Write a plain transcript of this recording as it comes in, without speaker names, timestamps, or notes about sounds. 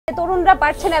তরুণরা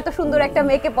পারছে না এত সুন্দর একটা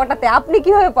মেয়েকে পটাতে, আপনি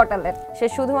কিভাবে পটালেন? সে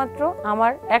শুধুমাত্র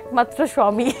আমার একমাত্র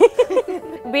স্বামী।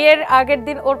 বিয়ের আগের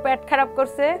দিন ওর পেট খারাপ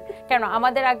করছে কেন,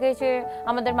 আমাদের আগে যে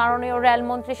আমাদের মাননীয়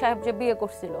রেলমন্ত্রী সাহেব যে বিয়ে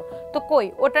করছিল, তো কই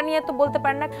ওটা নিয়ে তো বলতে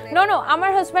পারেন না। নো নো, আমার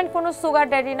হাজব্যান্ড কোনো সুগার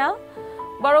ড্যাডি না,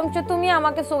 বরঞ্চ তুমি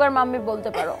আমাকে সুগার মাম্মি বলতে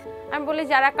পারো। আমি বলি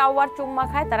যারা কাউয়ার চুম্মা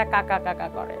খায় তারা কাকা কাকা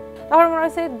করে। তখন মনে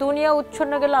হচ্ছে দুনিয়া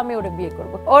উচ্ছন্ন গেল, আমি ওরে বিয়ে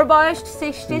করব। ওর বয়স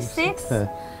 66,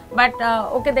 বাট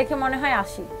ওকে দেখে মনে হয়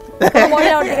 80।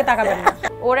 ওর দিকে তাকাবেন না।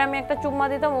 ওরে আমি একটা চুম্মা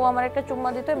দিতাম, ও আমার একটা চুম্মা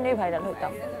দিত, এমনি ভাইরাল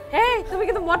হইতাম। হেই তুমি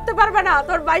কিন্তু মরতে পারবে না,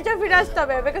 তোর বাইচা ফিরে আসতে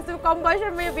হবে, বিকজ তুমি কম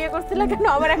বয়সের মেয়ে বিয়ে করছিলে কেন,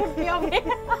 আমার এখন কি হবে?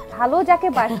 ভালো যাকে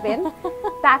বাসবেন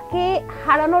তাকে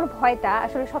হারানোর ভয়টা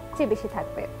আসলে সবচেয়ে বেশি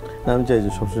থাকবে। আমি চাই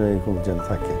যে সবসময় এরকম যেন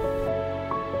থাকে।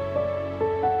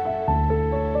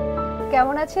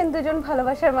 কেমন আছেন দুজন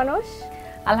ভালোবাসার মানুষ?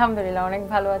 আলহামদুলিল্লাহ অনেক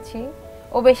ভালো আছি।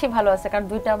 ও বেশি ভালো আছে কারণ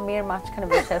দুইটা মেয়ের মাঝখানে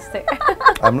বসে আছে।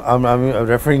 আমি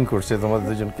রেফারিং করছি তোমাদের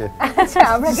দুজনকে। আচ্ছা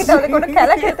আমরা কি তাহলে কোনো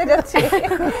খেলা খেলতে যাচ্ছি?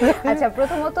 আচ্ছা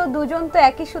প্রথমত দুজন তো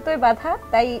একই সুতোয় বাঁধা,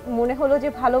 তাই মনে হলো যে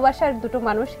ভালোবাসার দুটো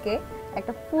মানুষকে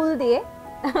একটা ফুল দিয়ে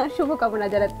শুভকামনা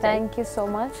জানাতে। Thank you so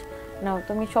much. নাও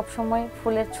তুমি সব সময়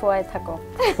ফুলের ছোঁয়ায় থাকো।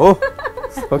 ও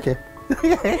ওকে।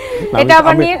 এটা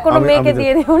আবার নিয়ে কোনো মেয়েকে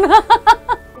দিয়ে দিও না।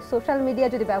 সোশ্যাল মিডিয়া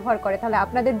যদি ব্যবহার করে তাহলে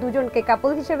আপনাদের দুজনকে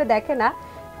কাপল হিসেবে দেখে না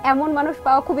এমন মানুষ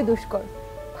পাওয়া খুবই দুষ্কর।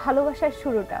 ভালোবাসার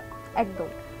শুরুটা একদম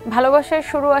ভালোবাসার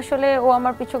শুরু আসলে ও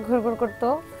আমার পিছু ঘুরঘুর করতো।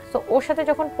 তো ওর সাথে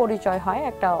যখন পরিচয় হয়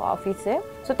একটা অফিসে,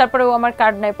 তো তারপরে ও আমার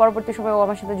কার্ড নেয়, পরবর্তী সময় ও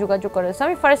আমার সাথে যোগাযোগ করে।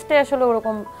 আমি ফার্স্টে আসলে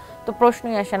ওরকম তো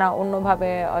প্রশ্নই আসে না, অন্যভাবে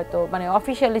হয়তো মানে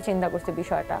অফিসিয়ালি চিন্তা করছি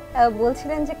বিষয়টা।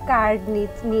 বলছিলেন যে কার্ড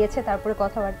নিয়েছে, তারপরে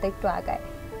কথাবার্তা একটু আগায়।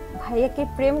 ভাইয়া কি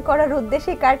প্রেম করার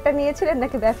উদ্দেশ্যে কার্ডটা নিয়েছিলেন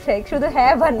নাকি ব্যবসায়িক? শুধু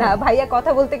হ্যাঁ বা না, ভাইয়া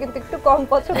কথা বলতে কিন্তু একটু কম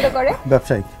পছন্দ করে।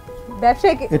 ব্যবসায়িক।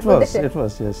 ব্যবসায়িক It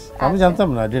was yes. আমি জানতাম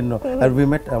না, I didn't know. And we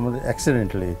met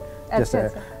accidentally. Just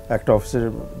একটা অফিসের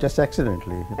just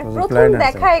accidentally. It was a plan. প্রথম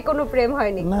দেখায় কোনো প্রেম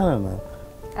হয়নি? না না না।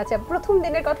 আচ্ছা প্রথম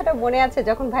দিনের কথাটা মনে আছে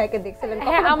যখন ভাইকে দেখছিলেন?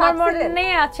 হ্যাঁ আমার মনে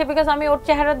আছে, বিকজ আমি ওর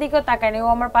চেহারার দিকেও তাকাইনি। ও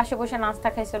আমার পাশে বসে নাস্তা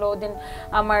খাইছিল। ওদিন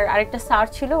আমার আরেকটা স্যার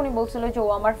ছিল, উনি বলছিল যে ও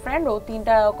আমার ফ্রেন্ড, ও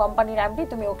 3টা কোম্পানির এমডি,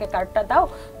 তুমি ওকে কার্ডটা দাও,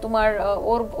 তোমার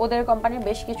ওদের কোম্পানির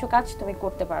বেশ কিছু কাজ তুমি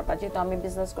করতে পারবা, যেহেতু আমি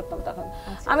বিজনেস করতাম তখন।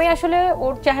 আমি আসলে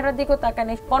ওর চেহারার দিকেও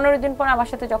তাকাইনি। 15 দিন পর আমার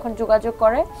সাথে যখন যোগাযোগ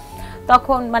করে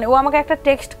তখন মানে ও আমাকে একটা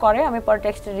টেক্সট করে, আমি পরে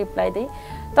টেক্সটের রিপ্লাই দিই।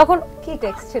 তখন কি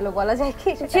টেক্সট ছিল বলা যায়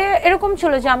কি? যে এরকম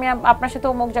ছিল যে আমি আপনার সাথে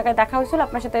অমুক জায়গায় দেখা হয়েছিল,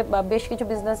 আপনার সাথে বেশ কিছু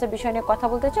বিজনেসের বিষয় নিয়ে কথা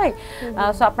বলতে চাই,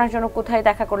 সো আপনার জন্য কোথায়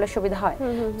দেখা করলে সুবিধা হয়।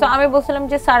 তো আমি বলছিলাম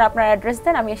যে স্যার আপনার অ্যাড্রেস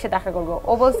দেন, আমি এসে দেখা করব।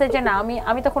 ও বলছে যে না,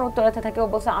 আমি তখন উত্তরাতে থাকি, ও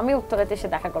বলছে আমি উত্তরাতে এসে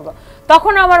দেখা করব।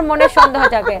 তখন আমার মনে সন্দেহ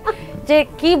জাগে যে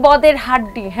কি বদের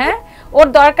হাড্ডি, হ্যাঁ ওর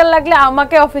দরকার লাগলে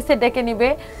আমাকে অফিসে ডেকে নিবে,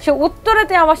 সে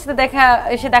উত্তরাতে আমার সাথে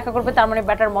এসে দেখা করবে, তার মানে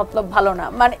ব্যাটার মতলব ভালো না,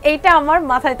 মানে এইটা আমার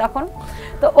মাথায় তখন।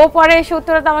 তো ও পরে এসে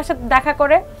উত্তরাতে আমার সাথে দেখা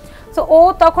করে। সো ও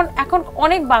তখন এখন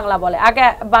অনেক বাংলা বলে, আগে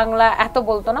বাংলা এত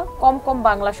বলতো না, কম কম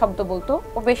বাংলা শব্দ বলতো।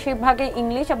 ও বেশিরভাগই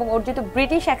ইংলিশ, এবং ওর যেহেতু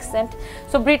British accent,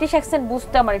 so British accent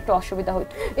বুঝতে আমার একটু অসুবিধা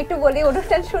হতো। একটু বলি,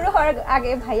 অনুষ্ঠান শুরু হওয়ার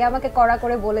আগে ভাইয়া আমাকে কড়া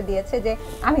করে বলে দিয়েছে যে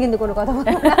আমি কিন্তু কোনো কথা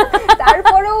বলবো না।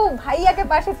 তারপরেও ভাইয়াকে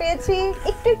পাশে পেয়েছি,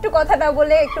 একটু কথা না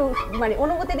বলে একটু মানে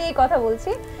অনুমতি নিয়েই কথা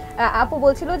বলছি। আপু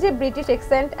বলছিল যে ব্রিটিশ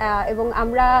অ্যাকসেন্ট, এবং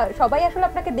আমরা সবাই আসলে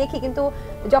আপনাকে দেখি, কিন্তু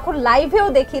যখন লাইভেও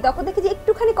দেখি তখন দেখি যে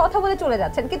একটুখানি কথা বলে চলে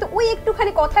যাচ্ছেন, কিন্তু ওই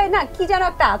একটুখানি কথায় না কি যেন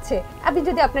একটা আছে। আমি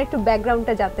যদি আপনার একটু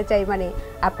ব্যাকগ্রাউন্ডটা জানতে চাই, মানে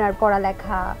আপনার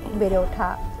পড়ালেখা, বেড়ে ওঠা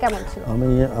কেমন ছিল? আমি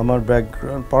আমার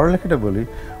ব্যাকগ্রাউন্ড পড়ালেখাটা বলি।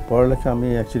 পড়ালেখা আমি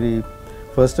অ্যাকচুয়ালি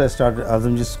ফার্স্ট স্টার্ট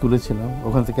আজমজি স্কুলে ছিলাম,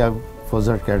 ওখান থেকে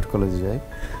ফৌজদার ক্যাডেট কলেজে যাই।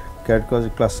 ক্যাডেট কলেজে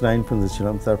ক্লাস 9 পর্যন্ত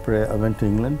ছিলাম। তারপরে আই ওয়েন্ট টু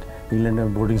ইংল্যান্ডে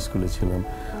আমি বোর্ডিং স্কুলে ছিলাম।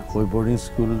 ওই boarding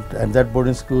school, and that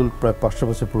boarding school প্রায় 500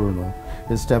 বছর পুরনো,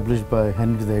 established by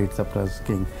Henry the eighth আপনার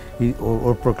কিং।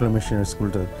 ওর প্রোক্লামেশনের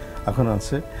স্কুলটা এখন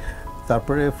আছে।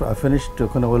 তারপরে ফিনিশড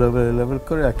ওখানে ও লেভেল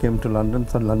করে আই কেম টু লন্ডন।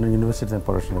 তখন লন্ডন ইউনিভার্সিটিতে আমি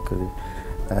পড়াশোনা করি।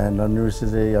 অ্যান্ড লন্ডন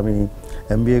ইউনিভার্সিটিতে আমি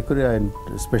MBA করি অ্যান্ড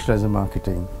স্পেশালাইজ ইন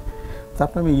মার্কেটিং।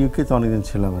 তারপর আমি ইউকেতে অনেকদিন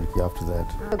ছিলাম আর কি। আফটার দ্যাট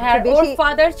ওর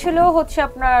ফাদার ছিল হচ্ছে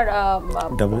আপনার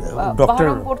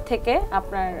বহরমপুর থেকে,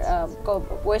 আপনার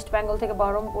ওয়েস্ট বেঙ্গল থেকে,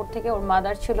 বহরমপুর থেকে। ওর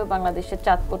মাদার ছিল বাংলাদেশের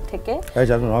চাঁদপুর থেকে,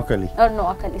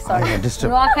 নোয়াখালী সরি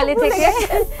নোয়াখালী থেকে।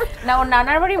 না ওর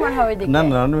নানার বাড়ি মনে হয় ওইদিকে, না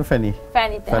না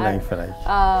ফেনীতে।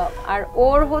 আর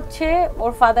ওর হচ্ছে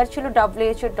ওর ফাদার ছিল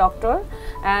WHO ডক্টর,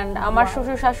 এন্ড আমার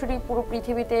শ্বশুর শাশুড়ি পুরো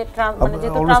পৃথিবীতে মানে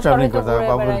যেহেতু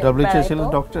WHO ছিল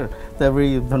ডক্টর, তারপরে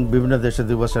বিভিন্ন দেশে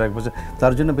 2 বছর 1 বছর।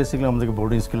 তার জন্য বেসিক্যালি আমাদেরকে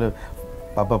বোর্ডিং স্কুলে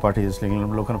পাপা পাঠিয়েছিল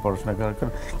ইংল্যান্ড, ওখানে পড়াশোনা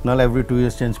করার, নাহলে এভরি 2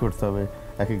 years চেঞ্জ করতে হবে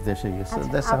এক এক দেশে গেছে।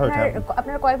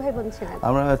 আপনার কয় ভাই বোন ছিলেন?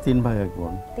 আমরা 3 ভাই 1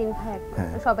 বোন। 3 ভাই 1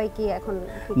 বোন। সবাই কি এখন?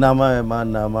 না,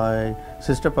 my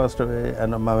sister passed away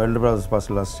and my elder brother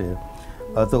passed last year.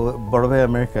 তো বড় ভাই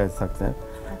আমেরিকায় থাকতেন,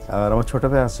 আর আমার ছোট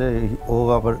ভাই আছে,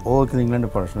 ও ইংল্যান্ডে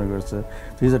পড়াশোনা করেছে,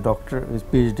 he is a doctor,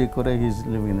 PhD করে, he is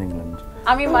living in England.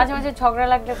 আমি মাঝে মাঝে ঝগড়া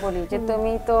লাগলে বলি যে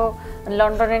তুমি তো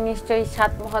লন্ডনে নিশ্চয়ই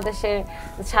 7 মহাদেশের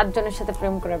 7 জনের সাথে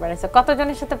প্রেম করে বেড়াইছো,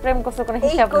 কতজনের সাথে প্রেম করছো কোনো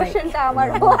হিসাব নাই। এই কোশ্চেনটা আমার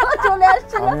চলে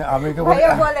আসছিল। আমি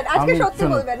বলেন আজকে সত্যি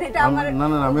বলবেন, এটা আমার না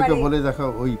আমি তো বলে দেখো,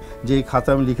 ওই যে খাতা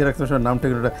আমি লিখে রাখতাম সব নাম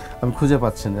ঠিক আমি খুঁজে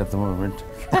পাচ্ছি না এট দ্য মোমেন্ট।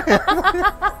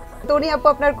 টনি আপু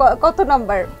আপনার কত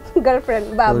নাম্বার গার্লফ্রেন্ড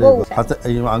বা বউ?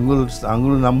 এই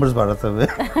আঙ্গুল নাম্বারস বাড়াতে হবে।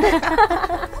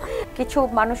 কিছু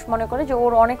মানুষ মনে করে যে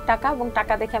ওর অনেক টাকা এবং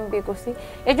টাকা দেখে আমি বিয়ে করছি,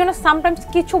 এই জন্য সামটাইমস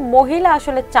কিছু মহিলা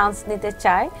আসলে চান্স নিতে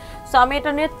চায়। সো আমি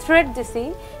এটা নিয়ে থ্রেট দিছি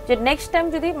যে নেক্সট টাইম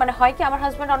যদি মানে হয় কি, আমার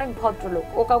হাজব্যান্ড অনেক ভদ্রলোক,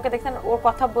 ও কাউকে দেখছেন ওর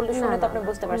কথা বললে শুনে তো আপনি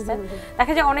বুঝতে পারছেন,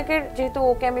 দেখা যায় অনেকের, যেহেতু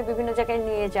ওকে আমি বিভিন্ন জায়গায়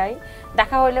নিয়ে যাই,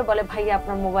 দেখা হইলে বলে ভাইয়া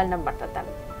আপনার মোবাইল নাম্বারটা দেন।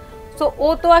 সো ও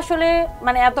তো আসলে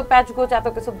মানে এত প্যাচগোজ এত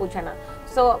কিছু বুঝে না।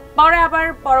 সো পরে আবার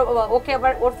ওকে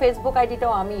আবার ওর ফেসবুক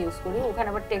আইডিটাও আমি ইউজ করি, ওখানে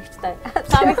আবার টেক্সট দেয়।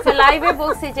 তো আমি লাইভে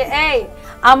বলছি যে এই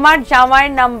আমার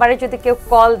জামাইয়ের নাম্বারে যদি কেউ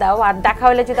কল দাও আর দেখা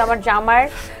হলে যদি আমার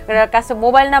জামাইয়ের কাছে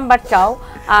মোবাইল নাম্বার চাও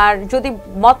আর যদি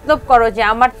মতলব করো যে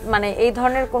আমার মানে এই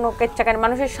ধরনের কোনো কেচ্চাকানি,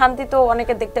 মানুষের শান্তি তো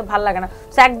অনেকে দেখতে ভালো লাগে না,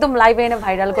 সো একদম লাইভে এনে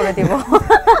ভাইরাল করে দিব।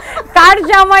 কার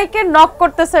জামাইকে নক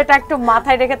করতেছে এটা একটু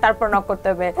মাথায় রেখে তারপর নক করতে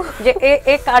হবে যে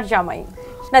এ কার জামাই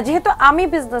না। যেহেতু আমি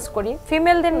বিজনেস করি,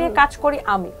 ফিমেলদের নিয়ে কাজ করি,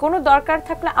 আমি কোনো দরকার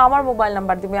থাকলে আমার মোবাইল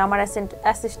নাম্বার দিবে, আমার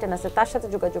অ্যাসিস্ট্যান্ট আছে তার সাথে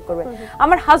যোগাযোগ করবে।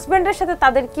 আমার হাজবেন্ডের সাথে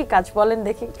তাদের কি কাজ বলেন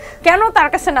দেখি, কেন তার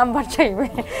কাছে নাম্বার চাইবে?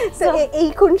 এই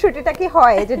খুনসুটিটা কি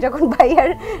হয় যে যখন ভাইয়ার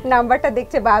নাম্বারটা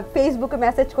দেখছে বা ফেসবুকে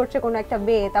মেসেজ করছে কোনো একটা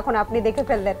মেয়ে, তখন আপনি দেখে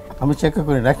ফেললেন? আমি চেক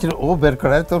করি না, অ্যাকচুয়ালি ও বের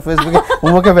করায় তো ফেসবুকে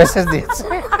ওকে মেসেজ দিয়েছে।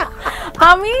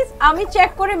 আমি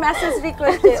চেক করে মেসেজ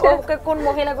রিকোয়েস্টে ওকে কোন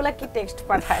মহিলাগুলা কি টেক্সট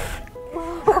পাঠায়,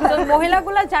 তো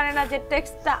মহিলাগুলা জানে না যে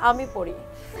টেক্সটটা আমি পড়ি।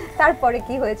 তারপরে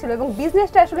কি হয়েছিল এবং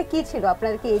বিজনেসটা আসলে কি ছিল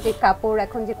আপনার? কি এই যে কাপড়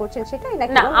এখন যে করছেন সেটাই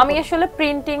নাকি? না, আমি আসলে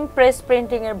প্রিন্টিং, প্রেস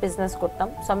প্রিন্টিং এর বিজনেস করতাম।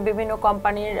 বিভিন্ন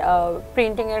কোম্পানির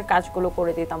প্রিন্টিং এর কাজগুলো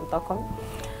করে দিতাম তখন।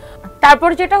 তারপর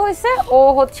যেটা হয়েছে, ও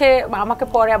হচ্ছে আমাকে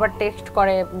পরে আবার টেক্সট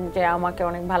করে যে আমাকে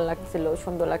অনেক ভালো লাগছিল,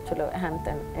 সুন্দর লাগছিল, হ্যান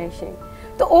ত্যান এই সেই।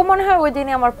 তো ও মনে হয় ওই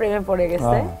দিনই আমার প্রেমে পড়ে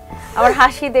গেছে, আমার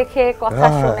হাসি দেখে, কথা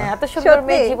শুনে। এত সুন্দর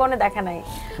মেয়ে জীবনে দেখা নাই।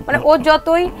 মানে ও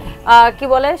যতই কি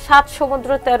বলে 7 সমুদ্র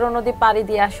 13 নদী পাড়ি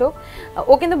দিয়ে আসুক,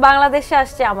 ও কিন্তু বাংলাদেশে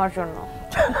আসছে আমার জন্য।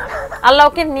 আল্লাহ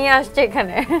ওকে নিয়ে আসছে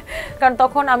এখানে, কারণ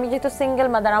তখন আমি যেহেতু সিঙ্গেল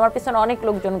মাদার, আমার পিছনে অনেক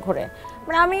লোকজন ঘুরে,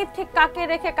 মানে আমি ঠিক কাকে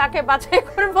রেখে কাকে বাছাই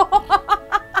করব।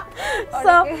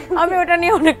 আমি ওটা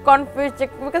নিয়ে অনেক কনফিউজ,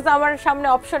 বিকজ আমার সামনে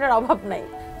অপশনের অভাব নাই।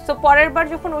 সো পরের বার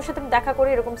যখন ওর সাথে দেখা করি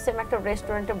এরকম সেম একটা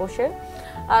রেস্টুরেন্টে বসে,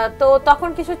 তো তখন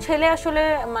কিছু ছেলে আসলে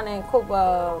মানে খুব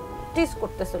টিজ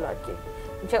করতেছিল আর কি,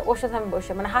 যে ওর সাথে আমি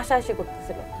বসে মানে হাসাহাসি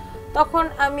করতেছিল। তখন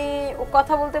আমি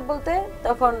কথা বলতে বলতে,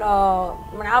 তখন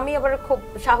মানে আমি আবার খুব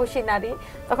সাহসী নারী,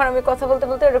 তখন আমি কথা বলতে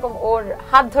বলতে এরকম ওর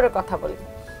হাত ধরে কথা বলি।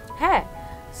 হ্যাঁ,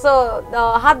 সো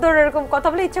হাত ধরে এরকম কথা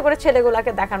বলে ইচ্ছা করে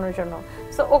ছেলেগুলাকে দেখানোর জন্য।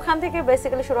 সো ওখান থেকে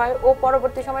বেসিক্যালি শুরু হয়। ও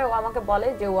পরবর্তী সময় ও আমাকে বলে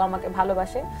যে ও আমাকে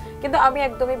ভালোবাসে, কিন্তু আমি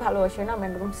একদমই ভালোবাসি না, আমি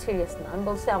একদম সিরিয়াস না। আমি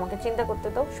বলছি আমাকে চিন্তা করতে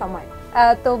দাও সময়।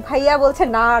 তো ভাইয়া বলছে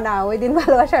না না ওই দিন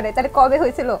ভালোবাসা নেই। তাহলে কবে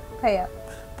হয়েছিল ভাইয়া?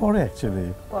 পরে অ্যাকচুয়ালি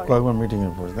কয়েকবার মিটিং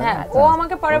এর পর। হ্যাঁ, ও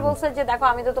আমাকে পরে বলছে যে দেখো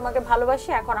আমি তো তোমাকে ভালোবাসি,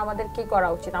 এখন আমাদের কি করা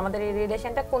উচিত, আমাদের এই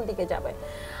রিলেশনটা কোন দিকে যাবে।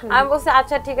 আমি বলছি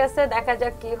আচ্ছা ঠিক আছে, দেখা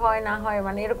যাক কি হয় না হয়,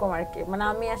 মানে এরকম আর কি। মানে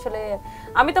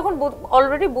আমি তখন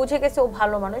অলরেডি বুঝে গেছি ও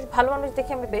ভালো মানুষ। ভালো মানুষ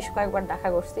দেখে আমি বেশ কয়েকবার দেখা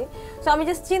করছি। সো আমি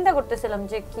জাস্ট চিন্তা করতেছিলাম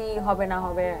যে কি হবে না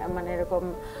হবে, মানে এরকম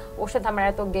ওর সাথে আমার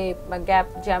এত গ্যাপ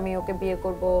যে আমি ওকে বিয়ে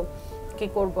করব কি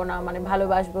করব না, মানে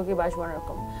ভালোবাসবো কি বাসবো না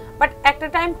এরকম। বাট একটা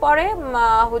টাইম পরে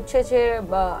হচ্ছে যে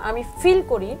আমি ফিল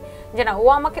করি যে না, ও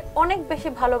আমাকে অনেক বেশি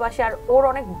ভালোবাসে আর ওর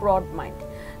অনেক ব্রড মাইন্ড,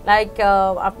 লাইক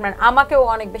আপনার আমাকেও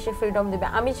অনেক বেশি ফ্রিডম দিবে।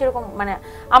 আমি সেরকম মানে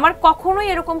আমার কখনোই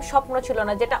এরকম স্বপ্ন ছিল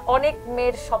না যেটা অনেক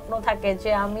মেয়ের স্বপ্ন থাকে,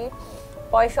 যে আমি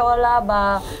পয়সাওয়ালা বা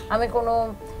আমি কোনো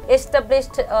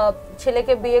এস্টাবলিশড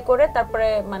ছেলেকে বিয়ে করে তারপরে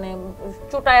মানে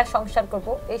চুটায়া সংসার করব।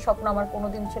 এই স্বপ্ন আমার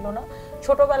কোনোদিন ছিল না।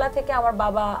 ছোটবেলা থেকে আমার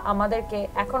বাবা আমাদেরকে,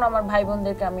 এখন আমার ভাই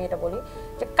বোনদেরকে আমি এটা বলি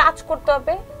যে কাজ করতে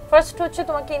হবে, ফার্স্ট হচ্ছে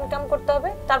তোমাকে ইনকাম করতে হবে,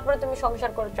 তারপরে তুমি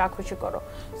সংসার করো, যা খুশি করো।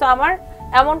 সো আমার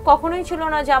এমন কখনোই ছিল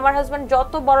না যে আমার হাজব্যান্ড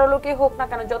যত বড় লোকই হোক না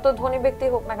কেন, যত ধনী ব্যক্তি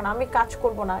হোক না কেন, আমি কাজ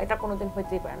করব না, এটা কোনোদিন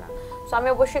হইতেই পারে না। সো আমি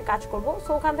অবশ্যই কাজ করব। সো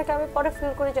ওখান থেকে আমি পরে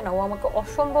ফিল করি যে না, ও আমাকে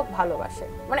অসম্ভব ভালোবাসে।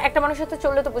 মানে একটা মানুষের সাথে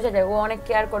চললে তো বোঝা যায় ও অনেক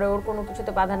কেয়ার করে, ওর কোনো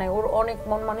কিছুতে বাধা নাই, ওর অনেক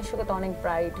মন মানসিকতা অনেক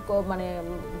ব্রাইট, মানে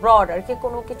ব্রড আর কি,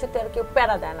 কোনো কিছুতে আর কি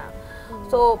প্যারা দেয় না।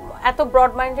 সো এত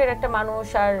ব্রড মাইন্ডের একটা মানুষ।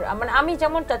 আর মানে আমি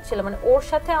যেমন চাচ্ছিলাম, মানে ওর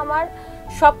সাথে আমার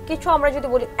সবকিছু, আমরা যদি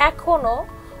বলি এখনো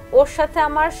ওর সাথে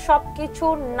আমার সবকিছু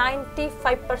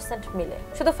 95% মিলে,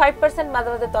 শুধু 5% মাঝে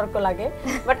মাঝে তর্ক লাগে,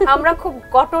 বাট আমরা খুব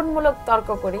গঠনমূলক তর্ক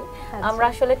করি। আমরা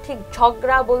আসলে ঠিক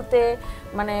ঝগড়া বলতে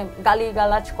মানে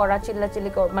গালিগালাজ করা,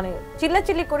 মানে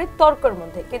চিল্লাচিল্লি করি তর্কের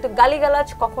মধ্যে, কিন্তু গালিগালাজ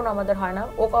কখনো আমাদের হয় না।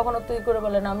 ও কখনো তুই করে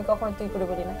বলে না, আমি কখনো তুই করে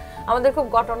বলি না। আমাদের খুব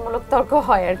গঠনমূলক তর্ক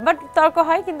হয় আর, বাট তর্ক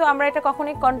হয়, কিন্তু আমরা এটা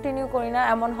কখনোই কন্টিনিউ করি না।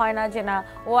 এমন হয় না যে না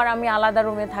ও আর আমি আলাদা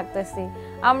রুমে থাকতেছি।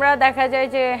 আমরা দেখা যায়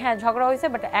যে হ্যাঁ ঝগড়া হয়েছে,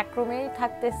 বাট এক রুমেই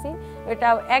থাকতেছি। এটা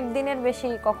একদিনের বেশি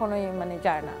কখনোই মানে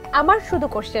যায় না। আমার শুধু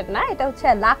কোশ্চেন না, এটা হচ্ছে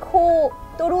লাখো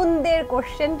তরুণদের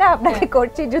কোশ্চেনটা আপনাকে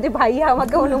করছি, যদি ভাইয়া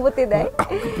আমাকে অনুমতি দেয়।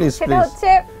 সেটা হচ্ছে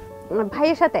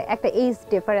ভাইয়ের সাথে একটা এজ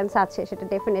ডিফারেন্স আছে, সেটা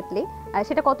ডেফিনেটলি।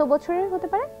 সেটা কত বছরের হতে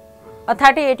পারে?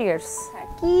 38 ইয়ার্স।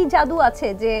 কি জাদু আছে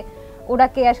যে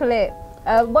ওনাকে আসলে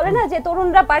বলে না যে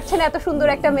তরুণরা পারছে না এত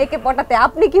সুন্দর একটা মেয়েকে পটাতে,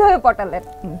 আপনি কিভাবে পটালেন?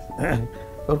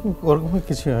 ওরকম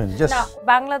কিছু হয়নি। জাস্ট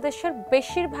বাংলাদেশের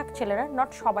বেশিরভাগ ছেলেরা, নট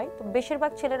সবাই, তো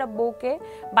বেশিরভাগ ছেলেরা বউকে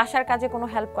বাসার কাজে কোনো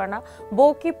হেল্প করে না।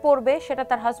 বউ কি পরবে সেটা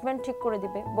তার হাজবেন্ড ঠিক করে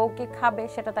দিবে, বউ কি খাবে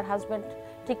সেটা তার হাজবেন্ড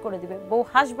ঠিক করে দিবে, বউ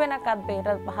হাসবে না কাঁদবে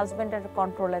এটা হাজবেন্ডের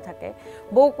কন্ট্রোলে থাকে,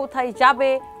 বউ কোথায় যাবে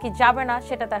কি যাবে না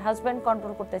সেটা তার হাজবেন্ড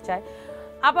কন্ট্রোল করতে চায়।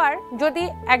 আবার যদি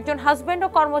একজন হাজবেন্ডও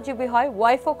কর্মজীবী হয়,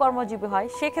 ওয়াইফও কর্মজীবী হয়,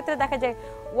 সেক্ষেত্রে দেখা যায়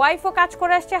ওয়াইফও কাজ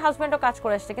করে আসছে, হাজবেন্ডও কাজ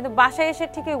করে আসছে, কিন্তু বাসায় এসে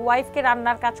ঠিকই ওয়াইফকে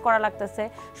রান্নার কাজ করা লাগতেছে,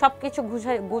 সব কিছু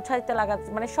গুছাইতে লাগাচ্ছে,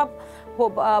 মানে সব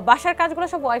বাসার কাজগুলো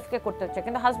সব ওয়াইফকে করতে হচ্ছে,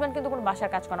 কিন্তু হাজবেন্ড কিন্তু কোনো বাসার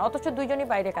কাজ করে না, অথচ দুইজনই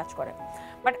বাইরে কাজ করে।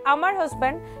 বাট আমার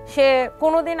হাজবেন্ড সে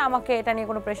কোনোদিন আমাকে এটা নিয়ে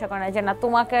কোনো প্রেশার করে না যে না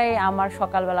তোমাকেই আমার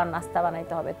সকালবেলা নাস্তা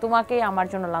বানাইতে হবে, তোমাকেই আমার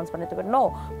জন্য লাঞ্চ বানাইতে হবে। নো,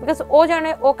 বিকজ ও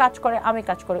জানে ও কাজ করে, আমি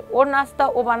কাজ করি, ওর নাস্তা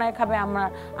ও বানায় খাবে,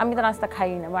 আমি তো নাস্তা খাই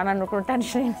না, বানানোর কোনো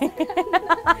টেনশনই নেই।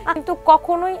 কিন্তু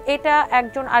কখনোই এটা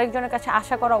একজন আরেকজনের কাছে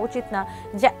আশা করা উচিত না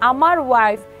যে আমার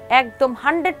ওয়াইফ একদম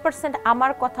 100%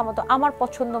 আমার কথা মতো, আমার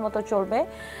পছন্দ মতো চলবে,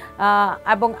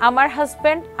 এবং আমার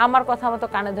হাজবেন্ড আমার কথা মতো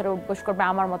কানে ধরে উঠবোস করবে,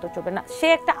 আমার মতো চলবে না। সে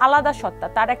একটা আলাদা সত্তা,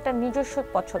 তার একটা নিজস্ব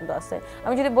পছন্দ আছে।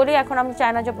 আমি যদি বলি এখন আমি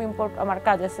চায়না জব ইম্পোর্ট আমার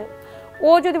কাজ আছে,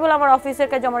 ও যদি বলে আমার অফিসের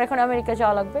কাজে আমার এখন আমেরিকা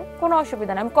যাওয়া লাগবে, কোনো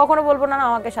অসুবিধা নেই, আমি কখনো বলবো না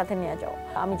আমাকে সাথে নিয়ে যাও।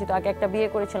 আমি যেহেতু আগে একটা বিয়ে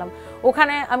করেছিলাম,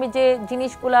 ওখানে আমি যে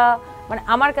জিনিসগুলা মানে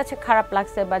আমার কাছে খারাপ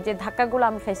লাগছে বা যে ধাক্কাগুলো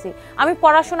আমি খাইছি, আমি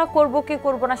পড়াশোনা করব কি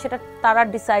করব না সেটা তারা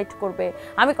ডিসাইড করবে,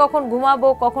 আমি কখন ঘুমাবো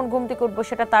কখন ঘুমতি করব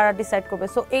সেটা তারা ডিসাইড করবে।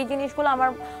 সো এই জিনিসগুলো আমার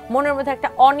মনের মধ্যে একটা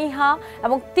অনীহা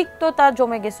এবং তিক্ততা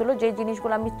জমে গেছিলো, যে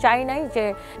জিনিসগুলো আমি চাই নাই যে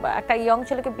একটা ইয়ং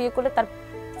ছেলেকে বিয়ে করলে তার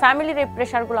ফ্যামিলির এই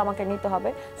প্রেশারগুলো আমাকে নিতে হবে।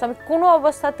 সো আমি কোনো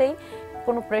অবস্থাতেই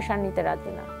কোনো প্রেশার নিতে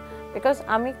রাজি না, বিকজ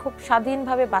আমি খুব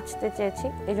স্বাধীনভাবে বাঁচতে চেয়েছি,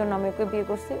 এই জন্য আমি ওকে বিয়ে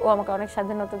করছি। ও আমাকে অনেক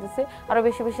স্বাধীনতা দিচ্ছে, আরো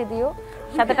বেশি বেশি দিও,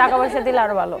 সাথে টাকা পয়সা দিলে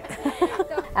আরো ভালো।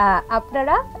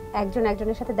 আপনারা একজন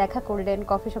একজনের সাথে দেখা করলেন,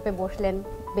 কফি শপে বসলেন,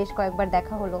 বেশ কয়েকবার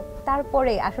দেখা হলো,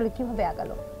 তারপরে আসলে কিভাবে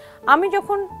আগালো? আমি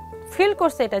যখন ফিল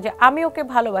করছে এটা যে আমি ওকে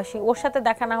ভালোবাসি, ওর সাথে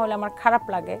দেখা না হলে আমার খারাপ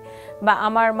লাগে বা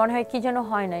আমার মনে হয় কি যেন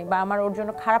হয় নাই বা আমার ওর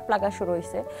জন্য খারাপ লাগা শুরু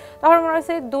হয়েছে, তখন মনে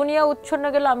হয়েছে দুনিয়া উচ্ছন্ন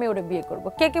গেলে আমি ওরে বিয়ে করব।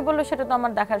 কে কে বললো সেটা তো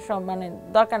আমার দেখার মানে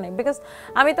দরকার নেই, বিকজ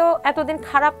আমি তো এতদিন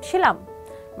খারাপ ছিলাম,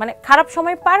 মানে খারাপ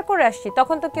সময় পার করে আসছি,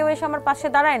 তখন তো কেউ এসে আমার পাশে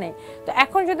দাঁড়ায় নাই। তো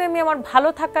এখন যদি আমি আমার ভালো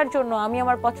থাকার জন্য আমি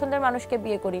আমার পছন্দের মানুষকে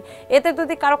বিয়ে করি, এতে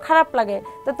যদি কারো খারাপ লাগে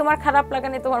তো তোমার খারাপ লাগা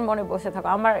নিয়ে তোমার মনে বসে থাকো,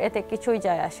 আমার এতে কিছুই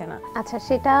যায় আসে না। আচ্ছা,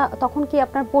 সেটা তখন কি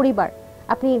আপনার পরিবার,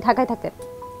 আপনি ঢাকায় থাকতেন?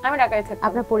 আমি ঢাকায় থাকতাম।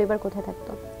 আপনার পরিবার কোথায়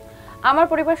থাকতো? আমার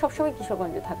পরিবার সবসময়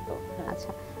কিশোরগঞ্জে থাকতো।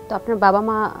 আচ্ছা, তো আপনার বাবা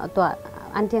মা তো,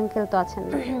 আন্টি আঙ্কেল তো আছেন?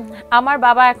 আমার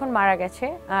বাবা এখন মারা গেছে,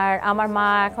 আর আমার মা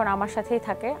এখন আমার সাথেই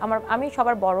থাকে। আমি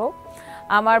সবার বড়,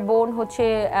 আমার বোন হচ্ছে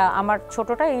আমার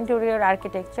ছোটটা ইন্টেরিয়র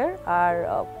আর্কিটেকচার, আর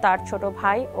তার ছোট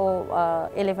ভাই ও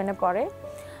 11-এ পড়ে,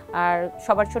 আর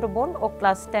সবার ছোট বোন ও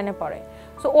ক্লাস 10-এ পড়ে।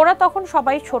 সো ওরা তখন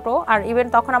সবাই ছোট, আর ইভেন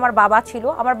তখন আমার বাবা ছিল।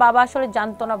 আমার বাবা আসলে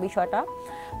জানতো না বিষয়টা,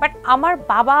 বাট আমার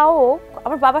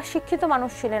বাবা শিক্ষিত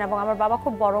মানুষ ছিলেন এবং আমার বাবা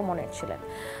খুব বড় মনের ছিলেন।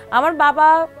 আমার বাবা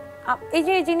এই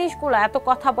যে জিনিসগুলো এত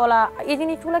কথা বলা, এই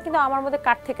জিনিসগুলো কিন্তু আমার মধ্যে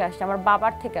কার থেকে আসছে? আমার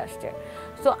বাবার থেকে আসছে।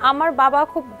 সো আমার বাবা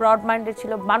খুব ব্রড মাইন্ডেড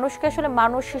ছিল, মানুষকে আসলে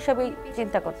মানুষ হিসেবেই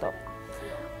চিন্তা করতো।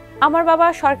 আমার বাবা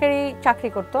সরকারি চাকরি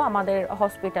করতো আমাদের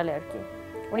হসপিটালে আর কি,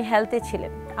 উনি হেলথে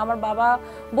ছিলেন। আমার বাবা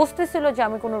বুঝতেছিল যে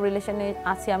আমি কোনো রিলেশনে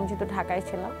আছি, আমি যেহেতু ঢাকায়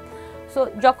ছিলাম। সো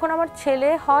যখন আমার ছেলে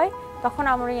হয় তখন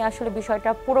আমি আসলে বিষয়টা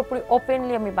পুরোপুরি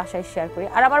ওপেনলি আমি বাসায় শেয়ার করি।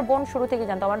 আর আমার বোন শুরু থেকে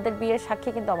জানতো, আমাদের বিয়ের সাক্ষী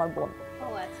কিন্তু আমার বোন।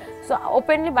 সো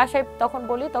ওপেনলি বাসায় তখন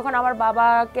বলি। তখন আমার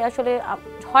বাবাকে আসলে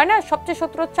হয় না, সবচেয়ে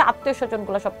শত্রু হচ্ছে আত্মীয়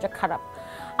স্বজনগুলো সবচেয়ে খারাপ।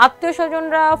 আত্মীয়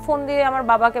স্বজনরা ফোন দিয়ে আমার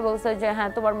বাবাকে বলছে যে হ্যাঁ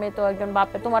তোমার মেয়ে তো একজন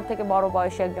বাপে তোমার থেকে বড়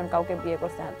বয়সে একজন কাউকে বিয়ে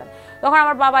করছে। হ্যাঁ, তখন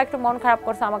আমার বাবা একটু মন খারাপ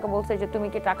করছে, আমাকে বলছে যে তুমি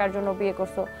কি টাকার জন্য বিয়ে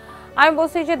করছো? আমি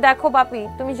বলছি যে দেখো বাপি,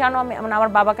 তুমি জানো আমি, মানে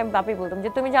আমার বাবাকে আমি বাপি বলতাম, যে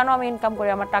তুমি জানো আমি ইনকাম করি,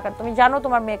 আমার টাকা, তুমি জানো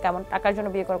তোমার মেয়ে কেমন, টাকার জন্য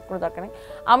বিয়ে করার কোনো দরকার নেই।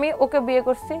 আমি ওকে বিয়ে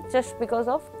করছি জাস্ট বিকজ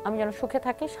অফ আমি যেন সুখে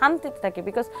থাকি, শান্তিতে থাকি,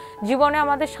 বিকজ জীবনে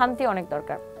আমাদের শান্তি অনেক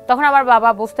দরকার। তখন আমার বাবা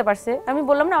বুঝতে পারছে। আমি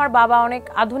বললাম না আমার বাবা অনেক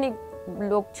আধুনিক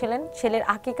লোক ছিলেন, ছেলের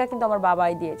আকিকা কিন্তু আমার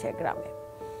বাবাই দিয়েছে গ্রামে।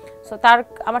 সো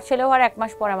আমার ছেলে হওয়ার 1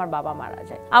 মাস পরে আমার বাবা মারা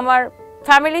যায়। আমার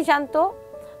ফ্যামিলি জানতো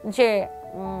যে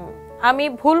আমি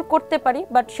ভুল করতে পারি,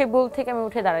 বাট সেই ভুল থেকে আমি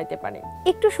উঠে দাঁড়াইতে পারি।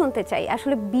 একটু শুনতে চাই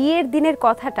আসলে বিয়ের দিনের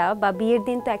কথাটা, বা বিয়ের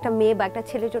দিন তো একটা মেয়ে বা একটা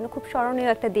ছেলের জন্য খুব স্মরণীয়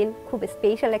একটা দিন, খুব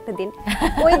স্পেশাল একটা দিন।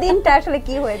 ওই দিনটা আসলে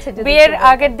কি হয়েছে? বিয়ের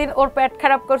আগের দিন ওর পেট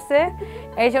খারাপ করছে,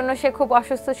 এই জন্য সে খুব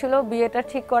অসুস্থ ছিল। বিয়েটা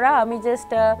ঠিক করা, আমি জাস্ট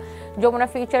যমুনা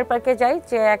ফিউচার পার্কে যাই,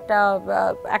 যে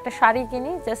একটা শাড়ি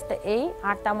কিনি, জাস্ট এই,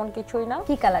 আর তেমন কিছুই না।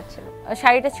 কি কালার ছিল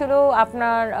শাড়িটা? ছিল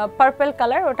আপনার পার্পল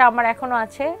কালার, ওটা আমার এখনো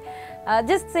আছে।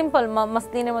 জাস্ট সিম্পল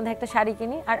মসলিনের মধ্যে একটা শাড়ি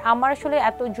কিনি। আর আমার আসলে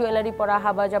এত জুয়েলারি পরা,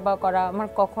 হাবা জাবা করা আমার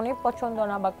কখনোই পছন্দ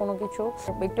না, বা কোনো কিছু।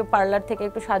 একটু পার্লার থেকে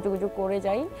একটু সাজুগুজু করে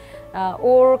যাই।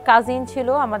 ওর কাজিন ছিল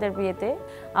আমাদের বিয়েতে,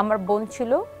 আমার বোন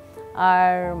ছিল,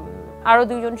 আর আরও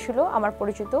 2 জন ছিল আমার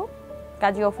পরিচিত,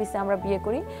 কাজী অফিসে আমরা বিয়ে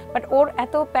করি। বাট ওর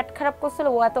এত পেট খারাপ করছিল,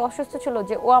 ও এত অসুস্থ ছিল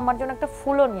যে ও আমার জন্য একটা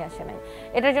ফুলও নিয়ে আসে নাই।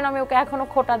 এটার জন্য আমি ওকে এখনো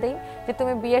খোটা দিই যে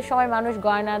তুমি বিয়ের সময় মানুষ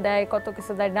গয়না দেয়, কত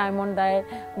কিছু দেয়, ডায়মন্ড দেয়,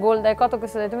 গোল্ড দেয়, কত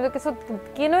কিছু দেয়, তুমি তো কিছু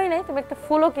কিনোই নাই, তুমি একটা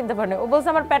ফুলও কিনতে পারো না। ও বলছে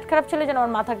আমার পেট খারাপ ছিল যেন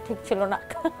আমার মাথা ঠিক ছিল না।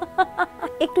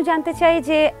 একটু জানতে চাই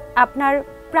যে আপনার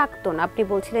প্রাক্তন, আপনি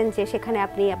বলছিলেন যে সেখানে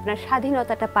আপনি আপনার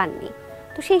স্বাধীনতাটা পাননি,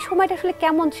 তো সেই সময়টা আসলে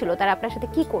কেমন ছিল? তারা আপনার সাথে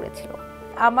কি করেছিল?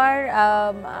 আমার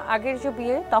আগের যে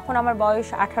বিয়ে, তখন আমার বয়স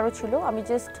 18 ছিল। আমি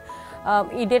জাস্ট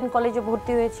ইডেন কলেজে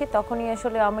ভর্তি হয়েছি, তখনই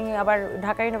আসলে আমি আবার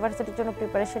ঢাকা ইউনিভার্সিটির জন্য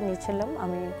প্রিপারেশন নিয়েছিলাম।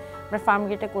 আমি আমার ফার্ম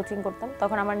গেটে কোচিং করতাম।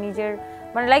 তখন আমার নিজের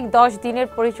মানে লাইক 10 দিনের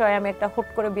পরিচয় আমি একটা হুট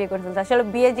করে বিয়ে করে ফেলতাম। আসলে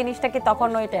বিয়ে জিনিসটা কি তখন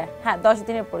ওইটা, হ্যাঁ 10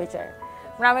 দিনের পরিচয়,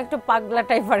 মানে আমি একটু পাগলা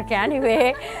টাইপ আর কি। এনিওয়ে,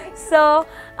 সো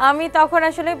আমি তখন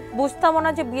আসলে বুঝতাম না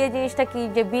যে বিয়ে জিনিসটা কি,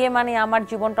 যে বিয়ে মানে আমার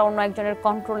জীবনটা অন্য একজনের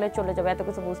কন্ট্রোলে চলে যাবে, এত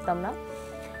কিছু বুঝতাম না।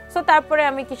 সো তারপরে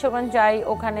আমি কিশোরগঞ্জ যাই,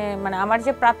 ওখানে মানে আমার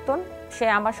যে প্রাক্তন, সে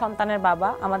আমার সন্তানের বাবা,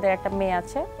 আমাদের একটা মেয়ে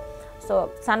আছে, সো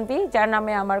সানভি, যার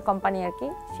নামে আমার কোম্পানি আর কি,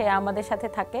 সে আমাদের সাথে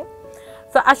থাকে।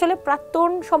 তো আসলে প্রাক্তন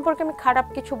সম্পর্কে আমি খারাপ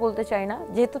কিছু বলতে চাই না,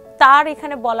 যেহেতু তার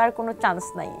এখানে বলার কোনো চান্স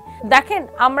নাই। দেখেন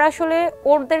আমরা আসলে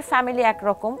ওদের ফ্যামিলি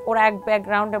একরকম, ওরা এক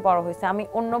ব্যাকগ্রাউন্ডে বড় হয়েছে, আমি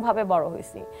অন্যভাবে বড়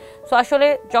হয়েছি। সো আসলে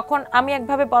যখন আমি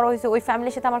একভাবে বড় হয়েছি, ওই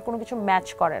ফ্যামিলির সাথে আমার কোনো কিছু ম্যাচ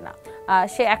করে না।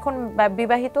 সে এখন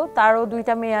বিবাহিত, তারও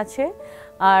 2টা মেয়ে আছে,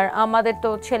 আর আমাদের তো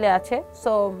ছেলে আছে।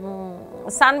 সো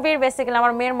সানভীর বেসিক্যালি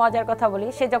আমার মেয়ের মজার কথা বলি,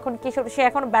 সে যখন কিশোর, সে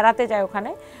এখন বেড়াতে যায়,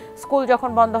 ওখানে স্কুল যখন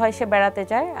বন্ধ হয় সে বেড়াতে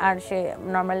যায়, আর সে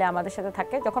নর্মালি আমাদের সাথে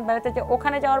থাকে। যখন বেড়াতে যায়,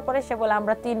 ওখানে যাওয়ার পরে সে বলে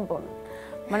আমরা 3 বোন,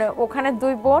 মানে ওখানে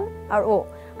 2 বোন আর ও।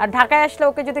 আর ঢাকায় আসলে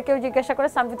ওকে যদি কেউ জিজ্ঞাসা করে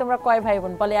সানভি তোমরা কয় ভাই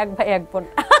বোন, বলে 1 ভাই 1 বোন।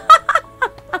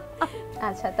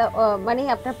 আচ্ছা, তা মানে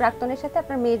আপনার প্রাক্তনের সাথে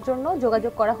আপনার মেয়ের জন্য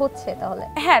যোগাযোগ করা হচ্ছে তাহলে?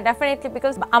 হ্যাঁ, ডেফিনেটলি,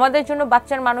 বিকজ আমাদের জন্য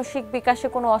বাচ্চার মানসিক বিকাশে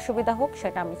কোনো অসুবিধা হোক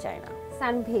সেটা আমি চাই না।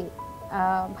 সানভি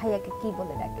ভাইয়াকে কি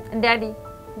বলে ডাকে? ড্যাডি।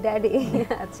 ড্যাডি।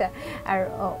 আচ্ছা, আর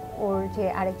ওর যে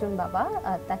আরেকজন বাবা,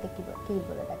 তাকে কি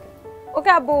বলে ডাকে? ওকে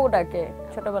আব্বু ডাকে,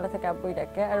 ছোটবেলা থেকে আব্বুই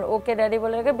ডাকে। আর ওকে ড্যাডি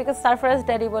বলে ডাকে বিকজ সারফরাজ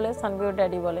ড্যাডি বলে, সানভিও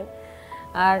ড্যাডি বলে।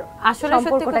 আর আসলে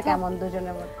সম্পর্কটা কেমন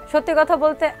দুজনের মধ্যে? সত্যি কথা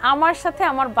বলতে আমার সাথে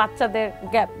আমার বাচ্চাদের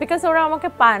গ্যাপ, বিকজ ওরা আমাকে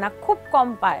পায় না, খুব কম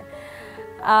পায়।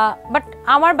 বাট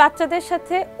আমার বাচ্চাদের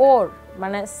সাথে ওর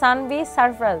মানে সানভি,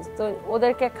 সারফরাজ, তো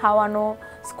ওদেরকে খাওয়ানো,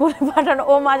 স্কুলে পাঠানো,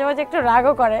 ও মাঝে মাঝে একটু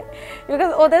রাগও করে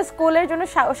বিকজ ওদের স্কুলের জন্য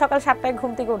সকাল 7টায়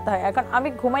ঘুম থেকে উঠতে হয়। এখন আমি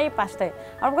ঘুমাই 5টায়,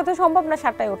 আমার কথা সম্ভব না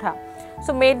 7টায় ওঠা।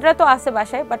 সো মেয়েরা তো আসে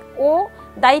বাসায়, বাট ও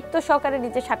দায়িত্ব সহকারে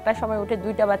নিজে 7টার সময় উঠে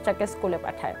 2টা বাচ্চাকে স্কুলে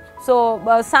পাঠায়। সো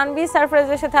সানভি,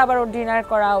 সারফরাজের সাথে আবার ওর ডিনার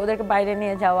করা, ওদেরকে বাইরে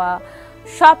নিয়ে যাওয়া,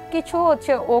 সব কিছু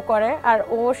হচ্ছে ও করে। আর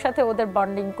ওর সাথে ওদের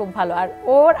বন্ডিং খুব ভালো। আর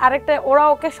ওর আরেকটা, ওরা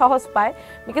ওকে সহজ পায়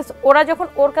বিকজ ওরা যখন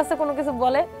ওর কাছে কোনো কিছু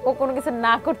বলে, ও কোনো কিছু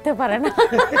না করতে পারে না।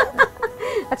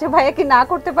 আচ্ছা, ভাইয়া কি না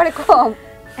করতে পারে কম?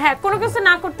 হ্যাঁ, কোনো কিছু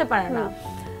না করতে পারে না।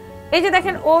 এই যে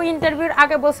দেখেন, ও ইন্টারভিউর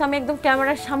আগে বলছে আমি একদম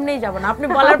ক্যামেরার সামনেই যাব না, আপনি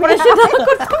বলার পরে সেটা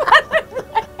করতে পারেন।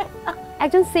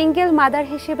 একজন সিঙ্গেল মাদার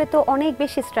হিসেবে তো অনেক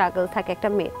বেশি স্ট্রাগল থাকে একটা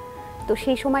মেয়ে, তো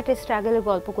সেই সময়টা স্ট্রাগলের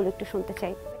গল্পগুলো একটু শুনতে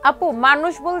চাই। আপু,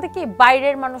 মানুষ বলতে কি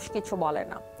বাইরের মানুষ কিছু বলে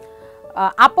না,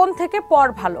 আপন থেকে পর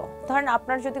ভালো। ধরেন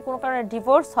আপনার যদি কোনো কারণে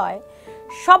ডিভোর্স হয়,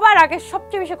 সবার আগে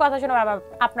সবচেয়ে বেশি কথা শোনা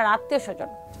আপনার আত্মীয়-স্বজন।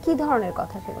 কি ধরনের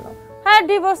কথা সেগুলো? হ্যাঁ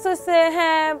ডিভোর্স হয়েছে,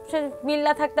 হ্যাঁ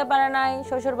মিল্লা থাকতে পারে নাই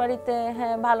শ্বশুর বাড়িতে,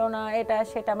 হ্যাঁ ভালো না এটা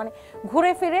সেটা, মানে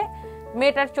ঘুরে ফিরে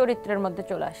মেয়েটার চরিত্রের মধ্যে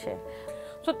চলে আসে।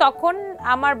 তো তখন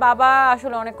আমার বাবা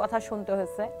আসলে অনেক কথা শুনতে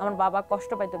হয়েছে, আমার বাবা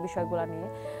কষ্ট পাইতো বিষয়গুলো নিয়ে।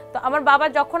 তো আমার বাবা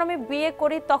যখন আমি বিয়ে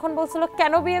করি তখন বলছিল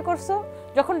কেন বিয়ে করছো,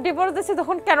 যখন ডিভোর্স দিছি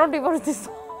তখন কেন ডিভোর্স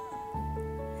দিছো।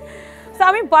 তো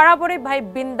আমি বরাবরই ভাই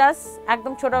বিন্দাস,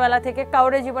 একদম ছোটবেলা থেকে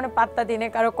কাউরে জীবনে পাত্তা দিনে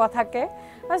কারো কথাকে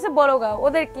বলো গা,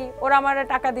 ওদের কি, ওরা আমার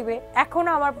টাকা দিবে। এখনো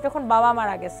আমার যখন বাবা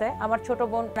মারা গেছে, আমার ছোট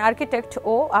বোন আর্কিটেক্ট,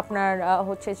 ও আপনার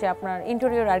হচ্ছে যে আপনার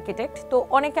ইন্টেরিয়র আর্কিটেক্ট, তো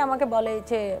অনেকে আমাকে বলে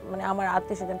যে মানে আমার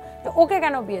আত্মীয়স্বজন যে ওকে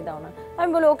কেন বিয়ে দাও না। আমি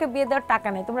বলি ওকে বিয়ে দেওয়ার টাকা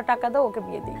নেই, তোমরা টাকা দাও ওকে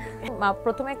বিয়ে দিই।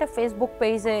 প্রথমে একটা ফেসবুক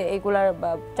পেজে এইগুলার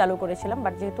চালু করেছিলাম,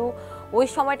 বাট যেহেতু ওই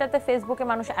সময়টাতে ফেসবুকে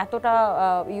মানুষ এতটা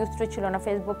ইউজড ছিল না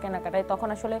ফেসবুক কেনাকাটায়, তখন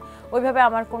আসলে ওইভাবে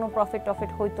আমার কোনো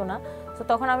প্রফিট হইতো না। তো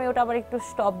তখন আমি ওটা আবার একটু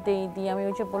স্টপ দিয়ে আমি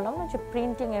ওই যে বললাম না যে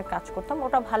প্রিন্টিং এর কাজ করতাম,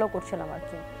 ওটা ভালো করছিলাম আর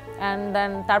কি। অ্যান্ড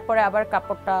দেন তারপরে আবার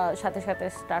কাপড়টা সাথে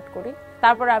স্টার্ট করি।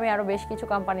 তারপরে আমি আরো বেশ কিছু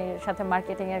কোম্পানির সাথে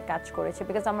মার্কেটিং এর কাজ করেছি,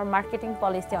 বিকজ আমার মার্কেটিং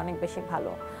পলিসি অনেক বেশি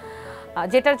ভালো,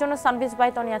 যেটার জন্য সানভিস বাই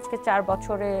টনি আজকে 4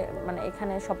 বছরে মানে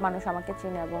এখানে সব মানুষ আমাকে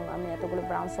চিনে এবং আমি এতগুলো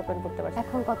ব্রাঞ্চ ওপেন করতে পারছি।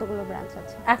 এখন কতগুলো ব্রাঞ্চ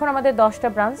আছে? এখন আমাদের 10টা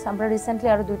ব্রাঞ্চ, আমরা রিসেন্টলি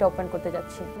আরো 2টা ওপেন করতে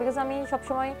যাচ্ছি, বিকজ আমি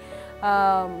সবসময়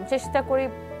চেষ্টা করি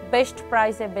বেস্ট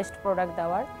প্রাইসে বেস্ট প্রোডাক্ট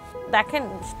দেওয়ার। দেখেন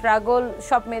স্ট্রাগল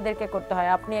সব মেয়েদেরকে করতে হয়।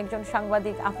 আপনি একজন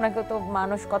সাংবাদিক, আপনাকেও তো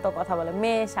মানুষ কত কথা বলে,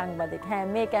 মেয়ে সাংবাদিক, হ্যাঁ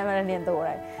মেয়ে ক্যামেরা নিয়ে তো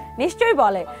ওড়ায়, নিশ্চয়ই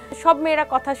বলে। সব মেয়েরা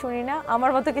কথা শুনি না,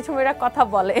 আমার মতো কিছু মেয়েরা কথা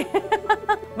বলে।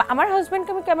 আমার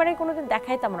হাজব্যান্ডকে আমি ক্যামেরায় কোনোদিন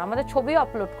দেখাইতাম না, আমাদের ছবিও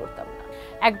আপলোড করতাম না।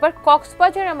 একবার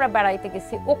কক্সবাজারে আমরা বেড়াইতে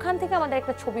গেছি, ওখান থেকে আমাদের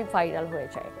একটা ছবি ভাইরাল হয়ে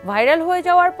যায়। ভাইরাল হয়ে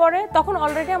যাওয়ার পরে তখন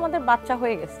অলরেডি আমাদের বাচ্চা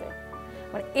হয়ে গেছে,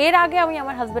 মানে এর আগে আমি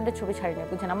আমার হাজব্যান্ডের ছবি ছাড়িনি,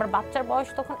 বুঝছেন, আমার বাচ্চার বয়স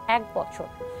তখন 1 বছর।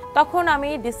 তখন আমি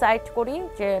ডিসাইড করি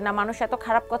যে না, মানুষ এত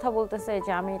খারাপ কথা বলতেছে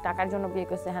যে আমি টাকার জন্য বিয়ে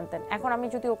করছি হ্যান ত্যান, এখন আমি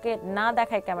যদি ওকে না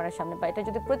দেখাই ক্যামেরার সামনে বা এটা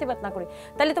যদি প্রতিবাদ না করি,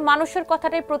 তাহলে তো মানুষের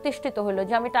কথাটাই প্রতিষ্ঠিত হলো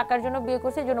যে আমি টাকার জন্য বিয়ে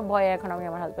করছি, এই জন্য ভয়ে এখন আমি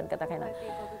আমার হাজব্যান্ডকে দেখাই না।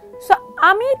 সো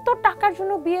আমি তো টাকার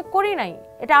জন্য বিয়ে করি নাই,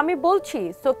 এটা আমি বলছি।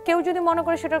 সো কেউ যদি মনে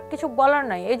করে সেটা কিছু বলার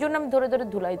নাই, এই জন্য আমি ধরে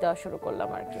ধুলাই দেওয়া শুরু করলাম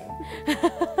আর কি।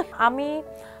 আমি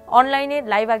অনলাইনে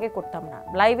লাইভ আগে করতাম না,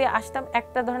 লাইভে আসতাম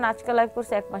একটা, ধরেন আজকে লাইভ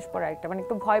করছি 1 মাস পর একটা, মানে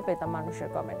একটু ভয় পেতাম মানুষের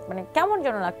কমেন্ট, মানে কেমন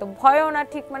যেন লাগতো, ভয়ও না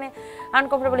ঠিক, মানে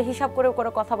আনকমফোর্টেবল, হিসাব করে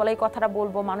কথা বলা, এই কথাটা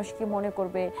বলবো মানুষ কি মনে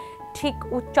করবে, ঠিক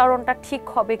উচ্চারণটা ঠিক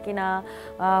হবে কিনা,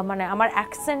 মানে আমার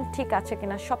অ্যাকসেন্ট ঠিক আছে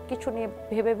কিনা, সব কিছু নিয়ে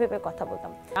ভেবে কথা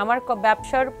বলতাম। আমার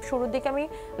ব্যবসার শুরুর দিকে আমি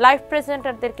লাইভ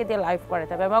প্রেজেন্টারদেরকে দিয়ে লাইভ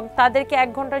করাতাম এবং তাদেরকে 1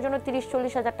 ঘন্টার জন্য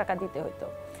 30-40 হাজার টাকা দিতে হতো।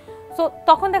 সো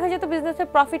তখন দেখা যেত বিজনেসের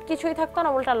প্রফিট কিছুই থাকতো না,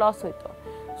 উল্টা লস হইতো।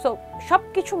 সো সব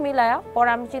কিছু মিলায়া পরে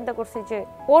আমি চিন্তা করছি যে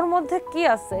ওর মধ্যে কি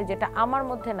আছে যেটা আমার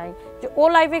মধ্যে নাই, যে ও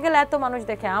লাইভে গেলে এত মানুষ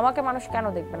দেখে, আমাকে মানুষ কেন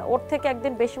দেখবে না, ওর থেকে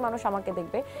একদিন বেশি মানুষ আমাকে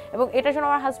দেখবে। এবং এটার জন্য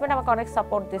আমার হাজব্যান্ড আমাকে অনেক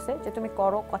সাপোর্ট দিয়েছে যে তুমি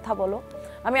করো, কথা বলো।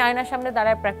 আমি আয়নার সামনে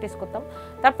দাঁড়ায় প্র্যাকটিস করতাম।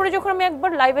 তারপরে যখন আমি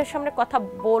একবার লাইভের সামনে কথা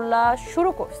বলা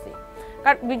শুরু করছি,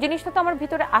 কারণ জিনিসটা তো আমার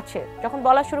ভিতরে আছে, যখন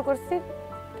বলা শুরু করছি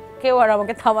কেউ আর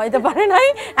আমাকে থামাইতে পারে নাই,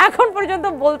 এখন পর্যন্ত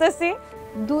বলতেছি।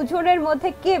 দুজনের মধ্যে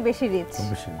কে বেশি রিচ?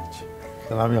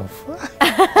 আমি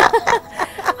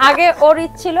আগে ও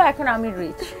রিচ ছিল, এখন আমি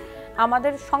রিচ।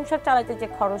 আমাদের সংসার চালাতে যে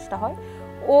খরচটা হয়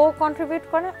ও কন্ট্রিবিউট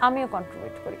করে, আমিও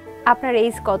কন্ট্রিবিউট করি। আপনার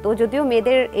এজ কত? যদিও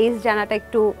মেয়েদের এজ জানাটা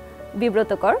একটু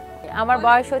বিব্রতকর। আমার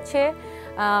বয়স হচ্ছে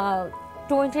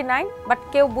 29, বাট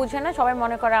কেউ বুঝে না, সবাই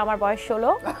মনে করে আমার বয়স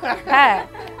 16। হ্যাঁ,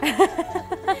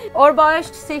 ওর বয়স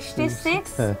 66,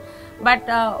 বাট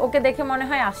ওকে দেখে মনে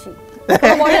হয় 80।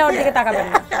 মহিলা ওর দিকে তাকাবেন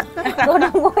না, কোনো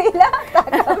মহিলা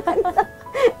তাকাবেন না।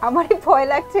 আমারই ভয়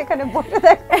লাগছে এখানে বসে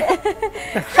থাকতে।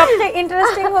 সবচেয়ে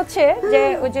ইন্টারেস্টিং হচ্ছে যে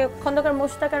ওই যে খন্দকার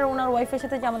মুশতাক আর ওনার ওয়াইফের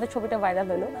সাথে যে আমাদের ছবিটা ভাইরাল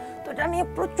হলো, তো এটা নিয়ে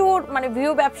প্রচুর মানে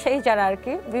ভিউ ব্যবসায়ী যারা আর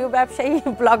কি, ভিউ ব্যবসায়ী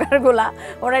ব্লগারগুলা,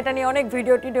 ওরা এটা নিয়ে অনেক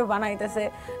ভিডিও টিডিও বানাইতেছে,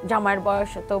 জামাইয়ের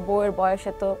বয়স এত, বউয়ের বয়স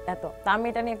এত। তা আমি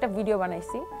এটা নিয়ে একটা ভিডিও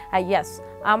বানাইছি। হ্যাঁ ইয়েস,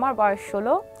 আমার বয়স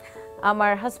 16,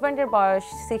 আমার হাজব্যান্ডের বয়স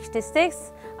 66,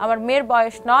 আমার মেয়ের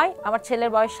বয়স 9, আমার ছেলের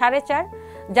বয়স 4.5।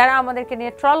 যারা আমাদেরকে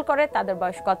নিয়ে ট্রল করে তাদের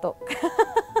বয়স কত?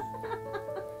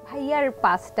 ভাইয়ার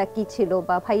পাসটা কি ছিল,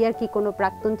 বা ভাইয়ার কি কোনো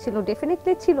প্রাক্তন ছিল?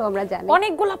 ডেফিনেটলি ছিল, আমরা জানি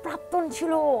অনেকগুলা প্রাক্তন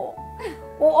ছিল।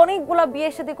 ও অনেকগুলা বিয়ে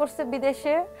শাদী করছে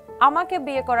বিদেশে। আমাকে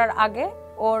বিয়ে করার আগে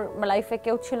ওর লাইফে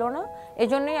কেউ ছিল না,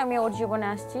 এজন্যই আমি ওর জীবনে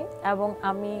আসছি এবং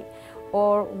আমি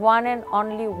ওর one and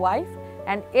only wife.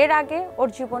 And এর আগে ওর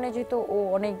জীবনে যেহেতু ও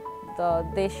অনেক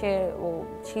দেশে ও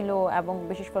ছিল এবং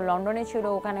বিশেষ করে লন্ডনে ছিল,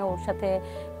 ওখানে ওর সাথে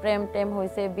প্রেম টেম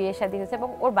হয়েছে, বিয়ে শাদী হয়েছে এবং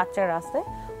ওর বাচ্চারা আছে।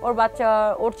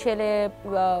 ওর ছেলে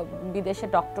বিদেশে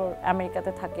ডক্টর,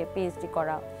 আমেরিকাতে থাকে, পিএইচডি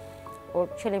করা। ওর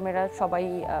ছেলেমেয়েরা সবাই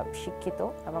শিক্ষিত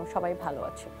এবং সবাই ভালো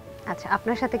আছে। আচ্ছা,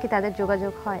 আপনার সাথে কি তাদের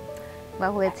যোগাযোগ হয় বা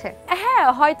হয়েছে? হ্যাঁ,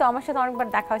 হয়তো আমার সাথে অনেকবার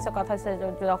দেখা হয়েছে, কথা হয়েছে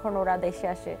যখন ওরা দেশে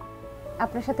আসে।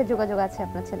 আপনার সাথে যোগাযোগ আছে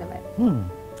আপনার ছেলেমেয়ের?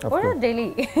 ওরা ডেইলি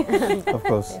অফ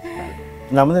কোর্স।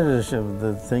 না, আমাদের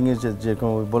থিং ইজ যেরকম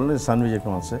বললেন সানভি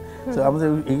যেরকম আছে, তো আমাদের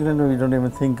এগুলো we don't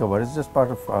even think about, it's just part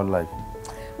of our life.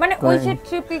 মানে ওই যে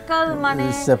টিপিক্যাল মানে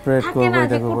সেপারেট থাকে না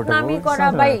যে কুটনামি করা,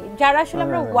 ভাই যারা আসলে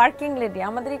আমরা হ্যাঁ। ওয়ার্কিং লেডি,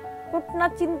 আমাদের এই কুটনা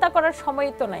চিন্তা করার সময়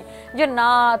তো নাই যে না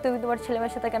তুমি তোমার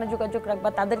ছেলেমেয়ের সাথে কেন যোগাযোগ রাখবা,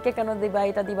 তাদেরকে কেন দিবা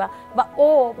এটা দিবা, বা ও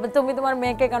তুমি তোমার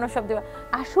মেয়েকে কেন সব দিবা।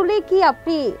 আসলে কি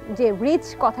আপনি যে রিচ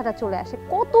কথাটা চলে আসে,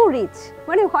 কত রিচ,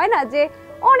 মানে হয় না যে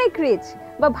অনেক রিচ,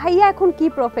 বা ভাইয়া এখন কি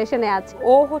প্রফেশনে আছে?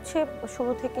 ও হচ্ছে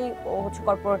শুরু থেকেই ও হচ্ছে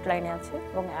কর্পোরেট লাইনে আছে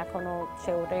এবং এখনো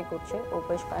সে ওটাই করছে। ও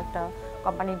বেশ কয়েকটা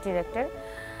কোম্পানির ডিরেক্টর।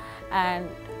 অ্যান্ড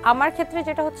আমার ক্ষেত্রে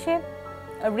যেটা হচ্ছে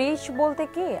রিচ বলতে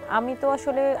কি, আমি তো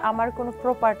আসলে আমার কোনো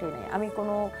প্রপার্টি নেই, আমি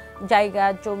কোনো জায়গা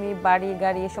জমি বাড়ি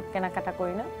গাড়ি এসব কেনাকাটা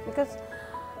করি না, বিকজ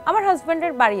আমার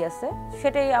হাজব্যান্ডের বাড়ি আছে,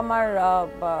 সেটাই আমার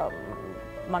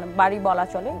মানে বাড়ি বলা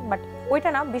চলে। বাট ওইটা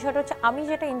না, বিষয়টা হচ্ছে আমি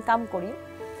যেটা ইনকাম করি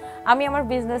আমি আমার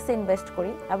বিজনেসে ইনভেস্ট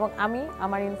করি এবং আমি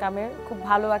আমার ইনকামের খুব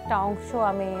ভালো একটা অংশ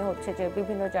আমি হচ্ছে যে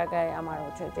বিভিন্ন জায়গায় আমার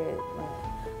হচ্ছে যে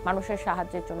মানুষের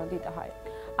সাহায্যের জন্য দিতে হয়।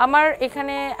 আমার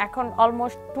এখানে এখন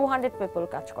অলমোস্ট 200 পিপল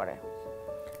কাজ করে।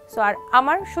 সো আর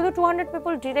আমার শুধু 200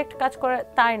 পিপল ডিরেক্ট কাজ করে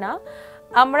তাই না,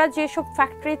 আমরা যেসব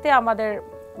ফ্যাক্টরিতে আমাদের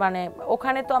মানে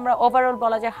ওখানে তো আমরা ওভারঅল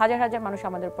বলা যায় হাজার হাজার মানুষ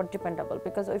আমাদের উপর ডিপেন্ডেবল,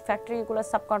 বিকজ ওই ফ্যাক্টরিগুলো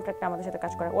সাবকন্ট্রাক্টর আমাদের সাথে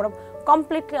কাজ করে, ওরা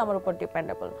কমপ্লিটলি আমার উপর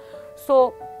ডিপেন্ডেবল। সো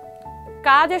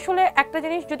কাজ আসলে একটা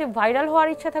জিনিস, যদি ভাইরাল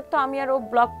হওয়ার ইচ্ছা থাকতো আমি আর ও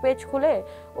ব্লগ পেজ খুলে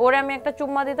ওরে আমি একটা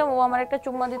চুম্মা দিতাম, ও আমার একটা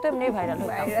চুম্মা দিত, এমনি ভাইরাল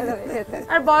হতাম,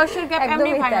 আর বয়সের গ্যাপ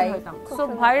এমনি ভাইরাল হতাম। সো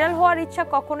ভাইরাল হওয়ার ইচ্ছা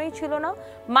কখনোই ছিল না,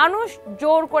 মানুষ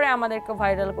জোর করে আমাদেরকে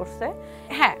ভাইরাল করছে।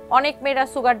 হ্যাঁ, অনেক মেয়েরা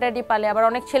সুগার ড্যাডি পালে, আবার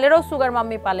অনেক ছেলেরাও সুগার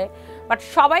মাম্মি পালে, বাট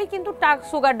সবাই কিন্তু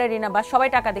সুগার ড্যাডি না, বা সবাই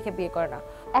টাকা দেখে বিয়ে করে না।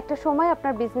 একটা সময়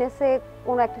আপনার বিজনেসে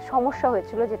কোনো একটা সমস্যা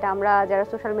হয়েছিল, যেটা আমরা যারা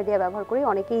সোশ্যাল মিডিয়া ব্যবহার করি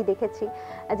অনেকেই দেখেছি,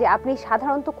 যে আপনি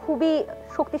সাধারণত খুবই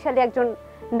শক্তিশালী একজন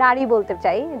নারী, বলতে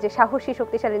চাই যে সাহসী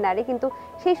শক্তিশালী নারী, কিন্তু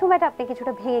সেই সময়টা আপনি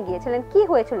কিছুটা ভেঙে গিয়েছিলেন। কি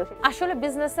হয়েছিল? আসলে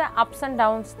বিজনেসে আপস অ্যান্ড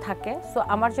ডাউনস থাকে। সো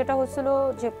আমার যেটা হয়েছিল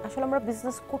যে আসলে আমরা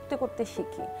বিজনেস করতে করতে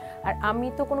শিখি, আর আমি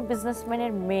তো কোনো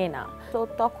বিজনেসম্যানের মেয়ে না। তো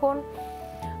তখন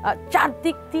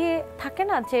চারদিক দিয়ে থাকে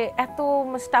না যে এত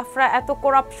স্টাফরা এত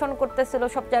করাপশন করতেছিল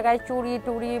সব জায়গায়, চুরি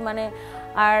টুরি মানে,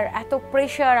 আর এত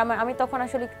প্রেশার, আমি তখন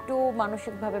আসলে একটু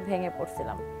মানসিকভাবে ভেঙে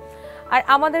পড়ছিলাম। আর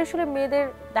আমাদের আসলে মেয়েদের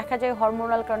দেখা যায়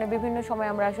হরমোনাল কারণে বিভিন্ন সময়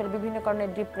আমরা আসলে বিভিন্ন কারণে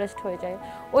ডিপ্রেসড হয়ে যাই।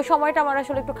 ওই সময়টা আমার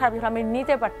আসলে একটু খারাপ ছিল, আমি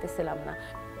নিতে পারতেছিলাম না।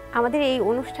 আমাদের এই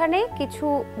অনুষ্ঠানে কিছু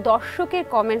দর্শকের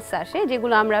কমেন্টস আসে,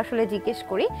 যেগুলো আমরা আসলে জিজ্ঞেস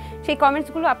করি, সেই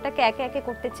কমেন্টসগুলো আপনাকে একে একে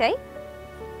করতে চাই।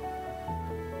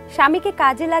 স্বামীকে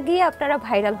কাজে লাগিয়ে আপনারা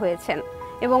ভাইরাল হয়েছেন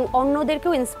এবং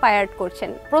অন্যদেরকেও ইন্সপায়ার্ড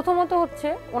করছেন। প্রথমত হচ্ছে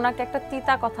ওনাকে একটা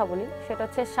তিতা কথা বলি, সেটা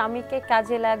হচ্ছে স্বামীকে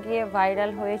কাজে লাগিয়ে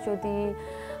ভাইরাল হয়ে যদি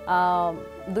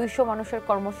 200 মানুষের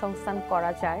কর্মসংস্থান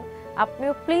করা যায়,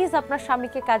 আপনিও প্লিজ আপনার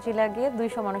স্বামীকে কাজে লাগিয়ে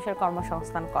 200 মানুষের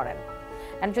কর্মসংস্থান করেন।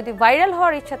 এন্ড যদি ভাইরাল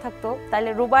হওয়ার ইচ্ছা থাকতো তাহলে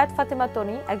রুবায়াত ফাতেমা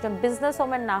তনি একজন বিজনেস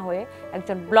ওম্যান না হয়ে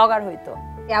একজন ব্লগার হইতো।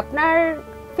 আপনার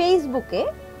ফেসবুকে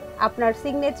আপনার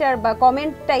সিগনেচার বা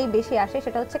কমেন্টটাই বেশি আসে,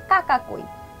 সেটা হচ্ছে কাকা কই।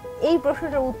 এই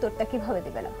প্রশ্নটার উত্তরটা কিভাবে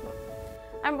দিবেন আপনি?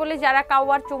 আমি বলি যারা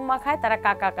কাউয়ার চুম্মা খায় তারা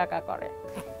কাকা কাকা করে।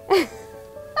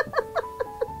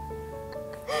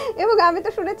 এবং আমি তো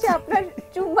শুনেছি আপনার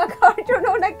চুম্মা খাওয়ার জন্য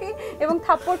ওনাকে এবং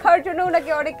থাপ্পড় খাওয়ার জন্য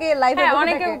ওনাকে অনেকে লাইভে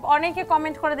অনেকে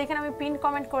কমেন্ট করে, দেখেন আমি পিন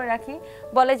কমেন্ট করে রাখি,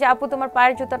 বলে যে আপু তোমার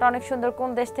পায়ের জুতাটা অনেক সুন্দর, কোন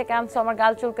দেশ থেকে আনছো, আমার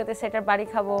গাল চুলকাতে সেটার বাড়ি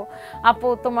খাবো, আপু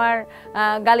তোমার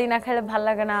গালি না খেলে ভাল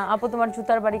লাগে না, আপু তোমার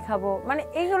জুতার বাড়ি খাবো। মানে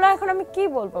এইগুলো এখন আমি কি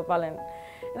বলবো বলেন,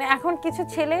 মানে এখন কিছু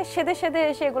ছেলে সেদে সেদে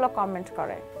এসে এগুলো কমেন্ট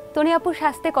করে। তনি আপুর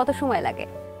সাজতে কত সময় লাগে?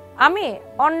 আমি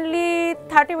অনলি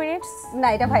 30 মিনিটস। না,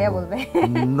 এটা ভাইয়া বলবে।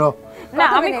 না,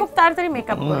 আমি খুব তাড়াতাড়ি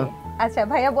মেকআপ করি। আচ্ছা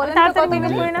ভাইয়া বলেন তো কত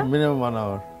মিনিট করি না? মিনিমাম 1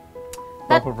 আওয়ার,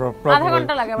 আধা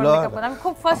ঘন্টা লাগে আমার মেকআপ করতে। আমি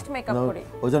খুব ফাস্ট মেকআপ করি।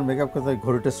 ওজন মেকআপ করতে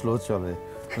ঘড়িটা স্লো চলে।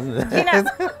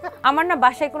 আমার না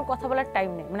বাসায় কোনো কথা বলার টাইম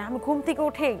নেই, মানে আমি ঘুম থেকে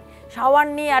উঠেই শাওয়ার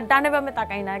নিয়ে আর ডানে বামে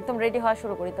তাকাই না, একদম রেডি হওয়া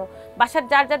শুরু করি। তো বাসার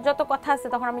যার যার যত কথা আছে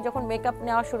তখন আমি যখন মেকআপ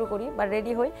নেওয়া শুরু করি বা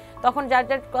রেডি হই, তখন যার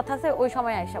যার কথা আছে ওই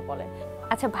সময় আয়েশা বলে।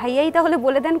 আচ্ছা ভাইয়াই তাহলে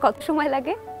বলে দেন কত সময়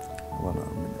লাগে?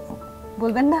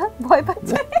 বলবেন না, ভয়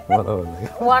পাচ্ছে?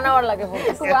 1 আওয়ার লাগে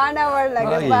বলতেছি। 1 আওয়ার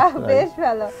লাগে, বাহ বেশ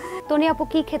ভালো। তনি আপু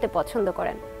কি খেতে পছন্দ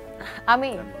করেন? আমি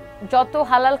যত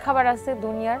হালাল খাবার আছে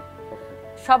দুনিয়ার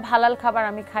সব হালাল খাবার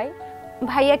আমি খাই।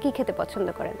 ভাইয়া কি খেতে পছন্দ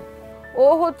করেন? ও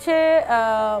হচ্ছে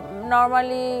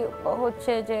নরমালি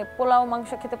হচ্ছে যে পোলাও মাংস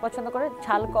খেতে পছন্দ করে,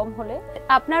 ঝাল কম হলে।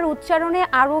 আপনার উচ্চারণে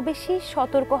আরো বেশি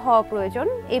সতর্ক হওয়া প্রয়োজন,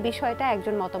 এই বিষয়টা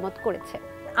একজন মতামত করেছে।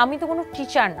 আমি তো কোনো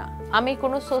টিচার না, আমি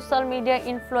কোনো সোশ্যাল মিডিয়া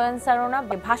ইনফ্লুয়েন্সারও না।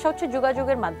 ভাষা হচ্ছে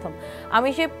যোগাযোগের মাধ্যম। আমি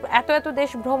যে এত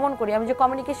দেশ ভ্রমণ করি, আমি যে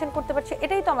কমিউনিকেশন করতে পারছি,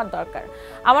 এটাই তো আমার দরকার।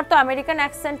 আমার তো আমেরিকান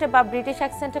অ্যাকসেন্টে বা ব্রিটিশ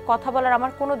অ্যাকসেন্টে কথা বলার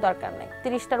আমার কোনো দরকার নেই।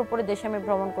 30টার উপরে দেশে আমি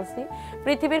ভ্রমণ করছি।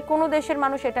 পৃথিবীর কোনো দেশের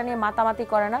মানুষ এটা নিয়ে মাতামাতি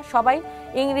করে না, সবাই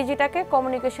ইংরেজিটাকে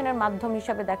কমিউনিকেশনের মাধ্যম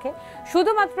হিসাবে দেখে।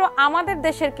 শুধুমাত্র আমাদের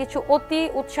দেশের কিছু অতি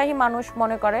উৎসাহী মানুষ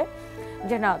মনে করে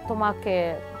যে না, তোমাকে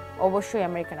অবশ্যই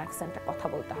আমেরিকান অ্যাকসেন্টে কথা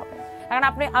বলতে হবে। কারণ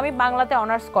আমি বাংলাতে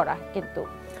অনার্স করা, কিন্তু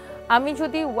আমি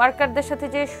যদি ওয়ার্কারদের সাথে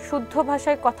যে শুদ্ধ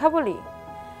ভাষায় কথা বলি,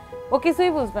 ও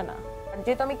কিছুই বুঝবে না।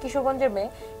 যেহেতু আমি কিশোরগঞ্জের মেয়ে,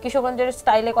 কিশোরগঞ্জের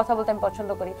স্টাইলে কথা বলতে আমি পছন্দ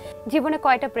করি। জীবনে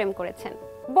কয়টা প্রেম করেছেন?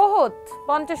 বহুত,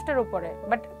 50টার উপরে,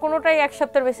 বাট কোনোটাই এক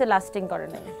সপ্তাহের বেশি লাস্টিং করে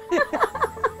নাই।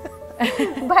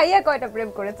 ভাইয়া কয়টা প্রেম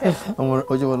করেছেন? আমার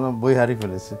ওই যে বললাম, বই হারিয়ে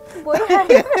ফেলেছে।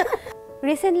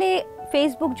 রিসেন্টলি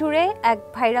ফেসবুক জুড়ে এক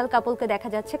ভাইরাল কাপলকে দেখা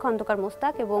যাচ্ছে, খন্দকার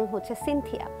মোস্তাক এবং হচ্ছে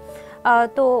সিনথিয়া।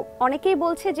 তো অনেকেই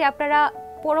বলছে যে আপনারা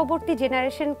পরবর্তী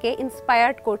জেনারেশনকে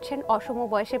ইন্সপায়ার্ড করছেন অসম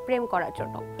বয়সে প্রেম করার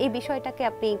জন্য। এই বিষয়টাকে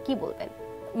আপনি কি বলবেন?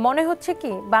 মনে হচ্ছে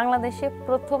কি বাংলাদেশে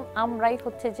প্রথম আমরাই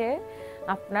হচ্ছে যে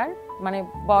আপনার মানে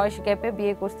বয়স গ্যাপে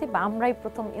বিয়ে করছি, বা আমরাই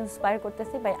প্রথম ইন্সপায়ার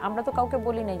করতেছি। ভাই আমরা তো কাউকে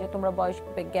বলি নাই যে তোমরা বয়স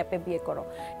গ্যাপে বিয়ে করো।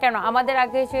 কেন, আমাদের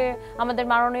আগে যে আমাদের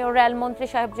মাননীয় রেলমন্ত্রী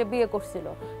সাহেব যে বিয়ে করছিল,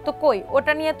 তো কই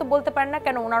ওটা নিয়ে তো বলতে পারেন না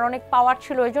কেন? ওনার অনেক পাওয়ার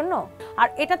ছিল ওই জন্য। আর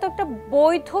এটা তো একটা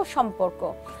বৈধ সম্পর্ক।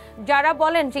 যারা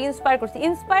বলেন যে ইন্সপায়ার করছি,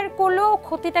 ইন্সপায়ার করলেও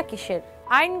ক্ষতিটা কিসের?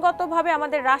 আইনগতভাবে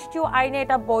আমাদের রাষ্ট্রীয় আইনে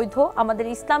এটা বৈধ, আমাদের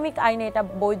ইসলামিক আইনে এটা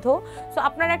বৈধ। সো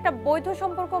আপনারা একটা বৈধ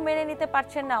সম্পর্ক মেনে নিতে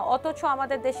পারছেন না, অথচ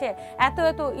আমাদের দেশে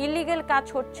এত ইলিগেল কাজ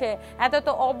হচ্ছে, এত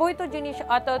অবৈধ জিনিস,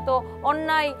 এত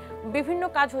অন্যায় বিভিন্ন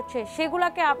কাজ হচ্ছে,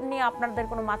 সেগুলাকে আপনি আপনাদের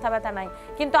কোনো মাথা ব্যথা নাই।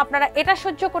 কিন্তু আপনারা এটা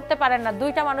সহ্য করতে পারেন না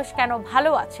দুইটা মানুষ কেন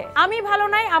ভালো আছে। আমি ভালো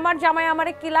নাই, আমার জামাই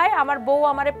আমারে কিলায়, আমার বউ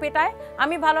আমারে পেটায়,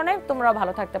 আমি ভালো নাই, তোমরাও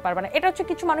ভালো থাকতে পারবে না। এটা হচ্ছে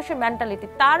কিছু মানুষের মেন্টালিটি।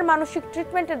 তার মানসিক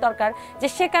ট্রিটমেন্টের দরকার, যে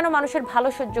সে কেন মানুষের ভালো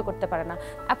সহ্য করতে পারে না।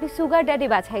 আপনি সুগার ড্যাডি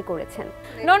বাছাই করেছেন?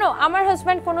 নো, আমার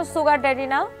হাজব্যান্ড কোনো সুগার ড্যাডি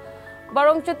না,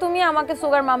 বরঞ্চ তুমি আমাকে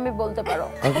সুগার মাম্মি বলতে পারো।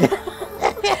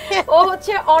 ও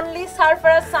হচ্ছে অনলি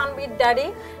সারফারাজ সানবিট ড্যাডি,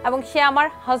 এবং সে আমার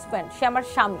হাজব্যান্ড, সে আমার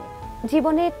স্বামী।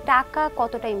 জীবনে টাকা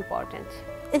কতটা ইম্পর্টেন্ট?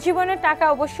 জীবনে টাকা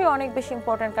অবশ্যই অনেক বেশি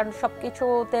ইম্পর্টেন্ট, কারণ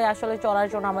সবকিছুতে আসলে চলার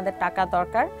জন্য আমাদের টাকা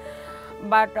দরকার।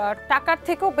 বাট টাকার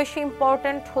থেকেও বেশি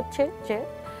ইম্পর্টেন্ট হচ্ছে যে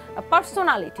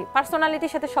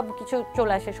পার্সোনালিটির সাথে সবকিছু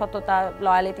চলে আসে, সততা,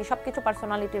 লয়ালিটি সবকিছু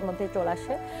পার্সোনালিটির মধ্যে চলে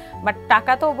আসে। বাট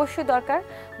টাকা তো অবশ্যই দরকার,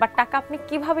 বাট টাকা আপনি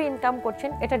কিভাবে ইনকাম করছেন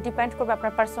এটা ডিপেন্ড করবে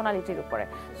আপনার পার্সোনালিটির উপরে।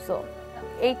 সো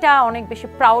এইটা অনেক বেশি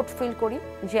প্রাউড ফিল করি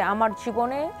যে আমার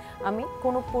জীবনে আমি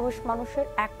কোনো পুরুষ মানুষের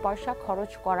 1 পয়সা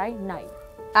খরচ করাই নাই।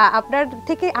 আপনার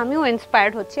থেকে আমিও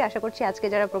ইন্সপায়ার্ড হচ্ছি, আশা করছি আজকে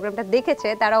যারা প্রোগ্রামটা দেখেছে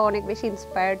তারাও অনেক বেশি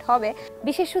ইন্সপায়ার্ড হবে।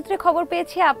 বিশেষ সূত্রে খবর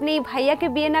পেয়েছি আপনি ভাইয়াকে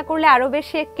বিয়ে না করলে আরো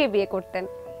বেশি কে বিয়ে করতেন?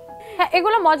 হ্যাঁ,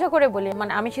 এগুলো মজা করে বলি।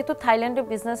 মানে আমি যেহেতু থাইল্যান্ডে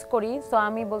বিজনেস করি, সো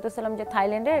আমি বলতেছিলাম যে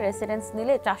থাইল্যান্ডে রেসিডেন্স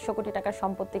নিলে 400 কোটি টাকার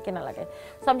সম্পত্তি কেনা লাগে।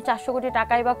 সো আমি 400 কোটি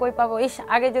টাকাই বা কই পাবো? ইস,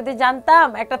 আগে যদি জানতাম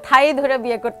একটা থাই ধরে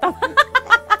বিয়ে করতাম।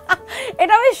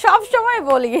 এটা আমি সব সময়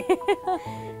বলি।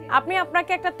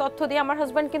 আপনাকে একটা তথ্য দিই, আমার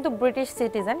হাজব্যান্ড কিন্তু ব্রিটিশ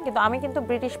সিটিজেন, কিন্তু আমি কিন্তু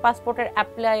ব্রিটিশ পাসপোর্টের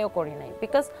অ্যাপ্লাইও করি নাই,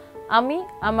 বিকজ আমি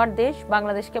আমার দেশ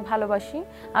বাংলাদেশকে ভালোবাসি।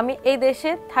 আমি এই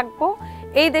দেশে থাকবো,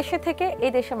 এই দেশে থেকে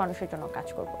এই দেশের মানুষের জন্য কাজ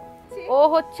করব। ও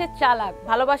হচ্ছে চালাক।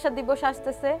 ভালোবাসা দিবস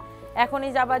আসতেছে,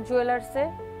 এখনই যাবা জুয়েলার্সে,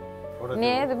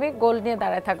 নিয়ে তুমি গোল্ড নিয়ে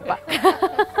দাঁড়ায় থাকবা।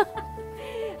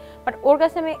 বাট ওর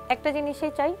কাছে আমি একটা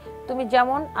জিনিসই চাই, তুমি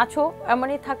যেমন আছো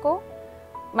এমনই থাকো।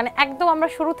 মানে একদম আমরা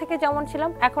শুরু থেকে যেমন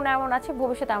ছিলাম এখন এমন আছে,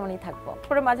 ভবিষ্যতে এমনই থাকবো।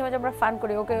 পরে মাঝে মাঝে আমরা ফান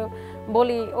করি, ওকে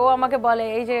বলি, ও আমাকে বলে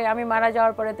এই যে আমি মারা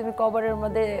যাওয়ার পরে তুমি কবরের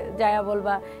মধ্যে যায়া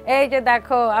বলবা, এই যে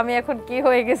দেখো আমি এখন কি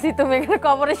হয়ে গেছি, তুমি এখানে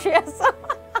কবরে শুয়ে আছো।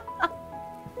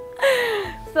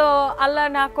 তো আল্লাহ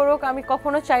না করুক, আমি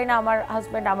কখনো চাই না আমার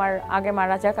হাজব্যান্ড আমার আগে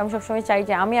মারা যাক। আমি সবসময় চাই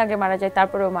যে আমি আগে মারা যাই,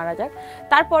 তারপরেও মারা যাক।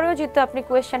 তারপরেও যেহেতু আপনি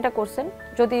কোয়েশ্চেনটা করছেন,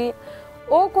 যদি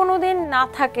ও কোনোদিন না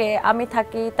থাকে আমি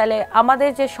থাকি, তাহলে আমাদের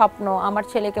যে স্বপ্ন, আমার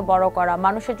ছেলেকে বড় করা,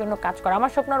 মানুষের জন্য কাজ করা,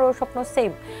 আমার স্বপ্ন আর ওর স্বপ্ন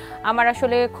সেম। আমার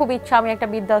আসলে খুব ইচ্ছা আমি একটা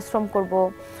বৃদ্ধাশ্রম করব,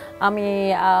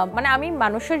 আমি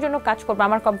মানুষের জন্য কাজ করব,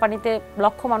 আমার কোম্পানিতে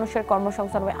লক্ষ মানুষের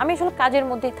কর্মসংস্থান হবে। আমি আসলে কাজের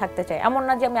মধ্যেই থাকতে চাই, এমন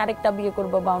না যে আমি আরেকটা বিয়ে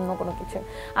করব বা অন্য কোনো কিছু।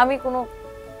 আমি কোনো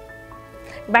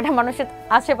ব্যাটা মানুষের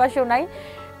আশেপাশেও নাই,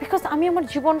 বিকজ আমি আমার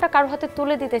জীবনটা কারো হাতে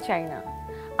তুলে দিতে চাই না।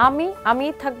 আমি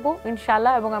থাকবো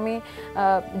ইনশাআল্লাহ, এবং আমি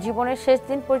জীবনের শেষ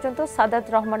দিন পর্যন্ত সাদাত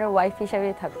রহমানের ওয়াইফ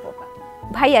হিসেবেই থাকবো।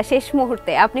 ভাইয়া, শেষ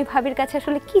মুহূর্তে আপনি ভাবির কাছে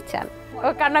আসলে কি চান? ও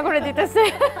কান্না করে দিতেছে।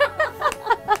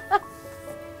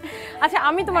 আচ্ছা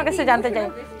আমি তোমার কাছে জানতে চাই,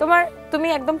 তুমি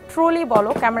একদম ট্রুলি বলো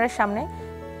ক্যামেরার সামনে,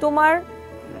 তোমার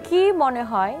কি মনে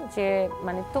হয় যে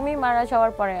মানে তুমি মারা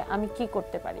যাওয়ার পরে আমি কি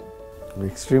করতে পারি?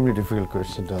 Extremely difficult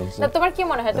question two answer. না তোমার কি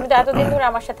মনে হয়, তুমি তো এতদিন ধরে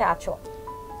আমার সাথে আছো?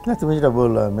 না তুমি যেটা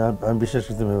বললো আমি বিশ্বাস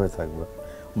করি তুমি এভাবে থাকবে,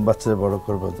 বাচ্চাদের বড়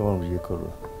করবো, তোমার বিয়ে করবো,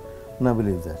 না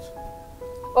বিলিভ দ্যাট।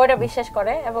 ওটা বিশ্বাস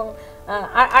করে। এবং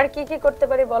আর কি কি করতে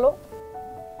পারি বলো,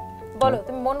 বলো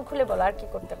তুমি মন খুলে বলো আর কি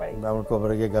করতে পারি। আমার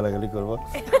কবরে গিয়ে গালাগালি করবো।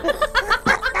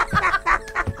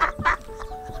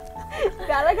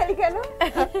 গালাগালি কেন?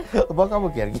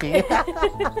 বকাবকি আর কি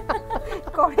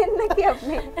করেন নাকি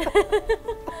আপনি?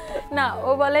 না ও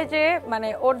বলে যে মানে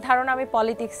ওর ধারণা আমি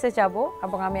পলিটিক্সে যাব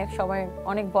এবং আমি এক সময়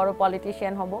অনেক বড়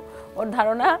পলিটিশিয়ান হব। ওর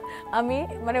ধারণা আমি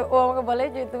মানে ও আমাকে বলে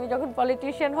যে তুমি যখন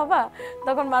পলিটিশিয়ান হবা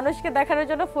তখন মানুষকে দেখানোর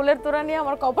জন্য ফুলের তোড়া নিয়ে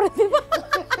আমার কবরে দিবা।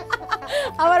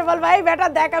 আমার বল ভাই বেটা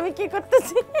দেখ আমি কি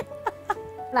করতেছি।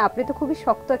 না আপনি তো খুবই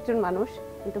শক্ত একজন মানুষ,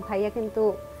 কিন্তু ভাইয়া কিন্তু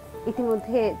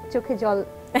ইতিমধ্যে চোখে জল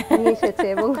নিয়ে এসেছে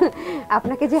এবং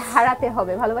আপনাকে যে হারাতে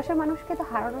হবে, ভালোবাসার মানুষকে তো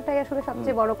হারানোটাই আসলে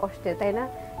সবচেয়ে বড় কষ্টের, তাই না?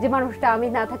 যে মানুষটা আমি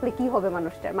না থাকলে কি হবে,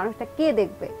 মানুষটা কে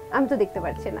দেখবে, আমি তো দেখতে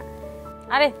পারছি না।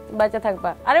 আরে বাঁচা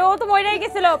থাকবা, আরে ও তো মরেই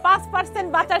গেছিল, 5%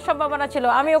 বাঁচার সম্ভাবনা ছিল।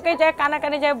 আমি ওকে যায়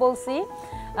কানাকানি যায় বলছি,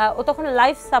 ও তখন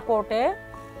লাইফ সাপোর্টে,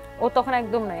 ও তখন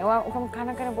একদম নাই, ওখানে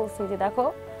কানাকানি বলছি যে দেখো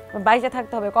বাইরে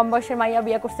থাকতে হবে, কম বয়সের মাইয়া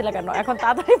বিয়ে করছিল কেন, এখন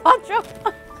তাড়াতাড়ি বাঁচো।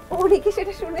 উনি কি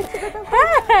সেটা শুনেছিল?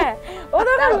 হ্যাঁ ও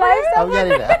তখন লাইফ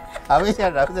আমি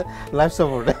লাইফ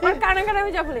সাপোর্ট কানাকানি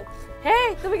আমি যা বলি, হেই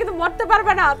তুমি কিন্তু মরতে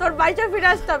পারবে না, তোর বাইচা ফিরে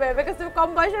আসতে হবে, বিকজ তুমি কম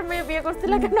বয়সের মেয়ে বিয়ে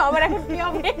করছিলে কেন, আমার এখন কি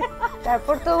হবে।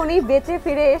 তারপর তো উনি বেঁচে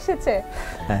ফিরে এসেছে।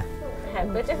 হ্যাঁ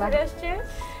বেঁচে ফিরে আসছে।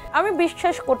 আমি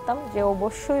বিশ্বাস করতাম যে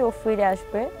অবশ্যই ও ফিরে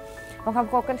আসবে, এবং আমি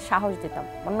ওকে সাহস দিতাম।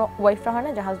 অন্য ওয়াইফরা হয়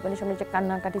না যে হাজব্যান্ডের সামনে যে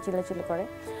কান্নাকাটি চিল্লাচিল্লি করে,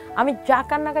 আমি যা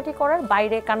কান্নাকাটি করার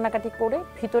বাইরে কান্নাকাটি করে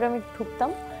ভিতরে আমি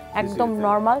ঢুকতাম একদম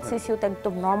নর্মাল, সিসিউতে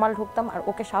একদম নর্মাল ঢুকতাম আর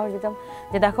ওকে সাহস দিতাম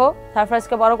যে দেখো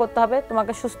সারপ্রাইজকে বড় করতে হবে,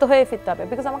 তোমাকে সুস্থ হয়ে ফিরতে হবে।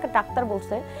 বিকজ আমাকে ডাক্তার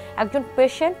বলছে একজন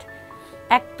পেশেন্ট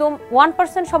একদম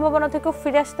 1% সম্ভাবনা থেকেও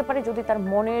ফিরে আসতে পারে যদি তার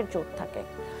মনের জোর থাকে।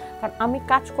 কারণ আমি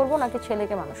কাজ করব নাকি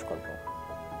ছেলেকে মানুষ করব,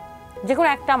 যে কোনো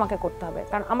একটা আমাকে করতে হবে।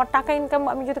 কারণ আমার টাকা ইনকাম,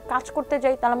 আমি যদি কাজ করতে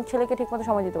যাই তাহলে আমি ছেলেকে ঠিকমতো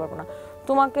সময় দিতে পারবো না।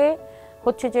 তোমাকে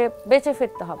হচ্ছে যে বেঁচে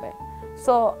ফিরতে হবে।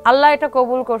 সো আল্লাহ এটা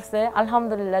কবুল করছে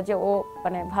আলহামদুলিল্লাহ, যে ও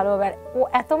মানে ভালোভাবে, ও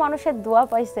এত মানুষের দোয়া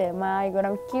পাইছে, মা এগুলো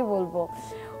আমি কি বলবো।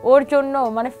 ওর জন্য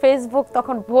মানে ফেসবুক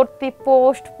তখন ভর্তি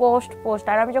পোস্ট পোস্ট পোস্ট,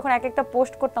 আর আমি যখন এক একটা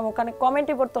পোস্ট করতাম ওখানে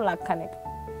কমেন্টই পড়তো লাখখানেক।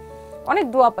 অনেক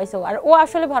দোয়া পাইছে আর ও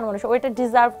আসলে ভালো মানুষ, ও এটা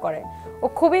ডিজার্ভ করে। ও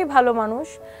খুবই ভালো মানুষ।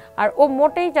 আর ও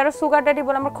মোটেই, যারা সুগার ড্যাডি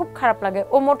বলে আমার খুব খারাপ লাগে,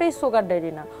 ও মোটেই সুগার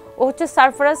ড্যাডি না। ও হচ্ছে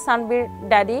সারফরাজ সানবির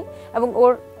ড্যাডি, এবং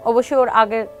ওর অবশ্যই ওর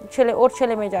আগের ছেলে, ওর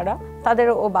ছেলে মেয়ে যারা, তাদের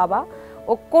ও বাবা।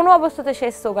 ও কোনো অবস্থাতে সে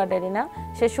সুগার ড্যাডি না,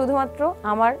 সে শুধুমাত্র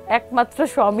আমার একমাত্র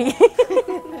স্বামী।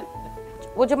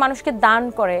 ও যে মানুষকে দান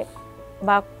করে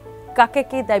বা কাকে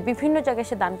কি দেয়, বিভিন্ন জায়গায়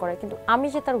সে দান করে, কিন্তু আমি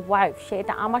যে তার ওয়াইফ সে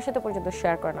এটা আমার সাথে পর্যন্ত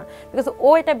শেয়ার করে না। বিকজ ও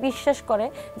এটা বিশ্বাস করে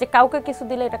যে কাউকে কিছু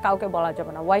দিলে এটা কাউকে বলা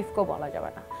যাবে না, ওয়াইফকেও বলা যাবে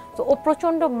না। তো ও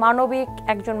প্রচণ্ড মানবিক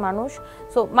একজন মানুষ।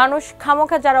 সো মানুষ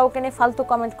খামোখা যারা ওকে নিয়ে ফালতু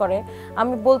কমেন্ট করে,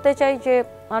 আমি বলতে চাই যে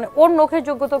মানে ওর নখের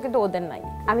যোগ্যতাও কিন্তু ওদের নাই।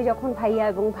 আমি যখন ভাইয়া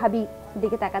এবং ভাবি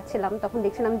দিকে তাকাচ্ছিলাম তখন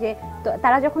দেখছিলাম যে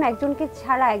তারা যখন একজনকে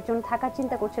ছাড়া একজন থাকার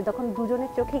চিন্তা করছে তখন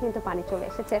দুজনের চোখেই কিন্তু পানি চলে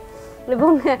এসেছে,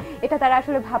 এবং এটা তারা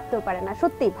আসলে ভাবতেও পারে না।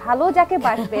 সত্যি ভালো যাকে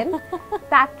বাসবেন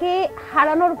তাকে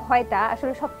হারানোর ভয়টা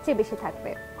আসলে সবচেয়ে বেশি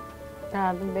থাকবে।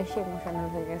 বেশি ইমোশনাল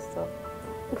হয়ে গেছে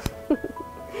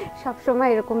সবসময়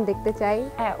এরকম দেখতে চাই।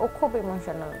 হ্যাঁ ও খুব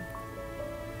ইমোশনাল।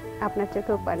 আপনার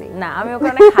চোখেও পানি? না আমি ওকে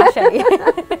অনেক হাসাই।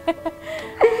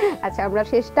 আচ্ছা আমরা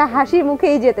শেষটা হাসির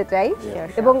মুখেই যেতে চাই,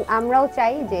 এবং আমরাও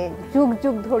চাই যে যুগ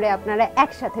যুগ ধরে আপনারা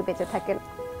একসাথে বেঁচে থাকেন,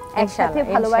 একসাথে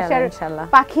ভালোবাসার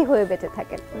পাখি হয়ে বেঁচে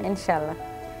থাকেন ইনশাআল্লাহ।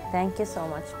 Thank you so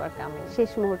much for coming.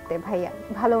 শেষ মুহূর্তে ভাইয়া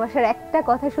ভালোবাসার একটা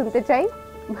কথা শুনতে চাই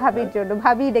ভাবির জন্য।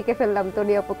 ভাবি ডেকে ফেললাম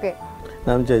তনি আপুকে।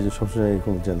 আমি চাই যে সবসময়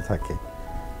এরকম যেন থাকে,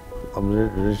 আমাদের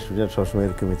রিলেশনটা সবসময়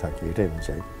এরকমই থাকে, এটাই আমি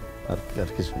চাই, আর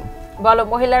কিছু না। বলো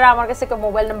মহিলারা আমার কাছে কেউ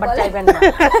মোবাইল নাম্বার চাইবেন না?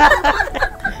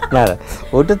 না না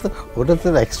ওটা তো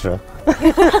এক্সট্রা।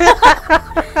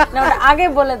 না ওটা আগে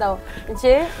বলে দাও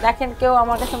যে দেখেন কেউ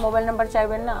আমার কাছে মোবাইল নাম্বার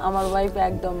চাইবেন না, আমার ওয়াইফ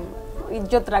একদম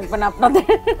ইজ্জত রাখবেন আপনাদের।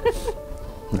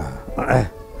 না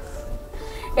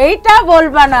এইটা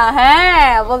বলবা না।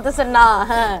 হ্যাঁ বলতেছেন না?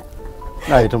 হ্যাঁ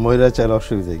না এটা মহিলা চাইলে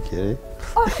অসুবিধা কি?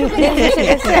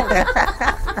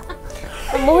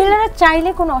 মহিলারা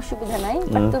চাইলে কোনো অসুবিধা নাই,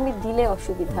 বাট তুমি দিলে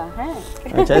অসুবিধা। হ্যাঁ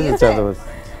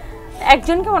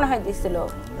একজনকে মনে হয় দিছিল,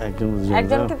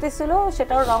 একজনকে দিছিল,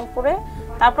 সেটাও রংপুরে,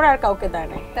 তারপরে আর কাউকে দেয়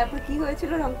নাই। তারপর কি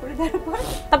হয়েছিল রংপুরে দেওয়ার পর?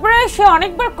 তারপরে সে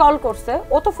অনেকবার কল করছে,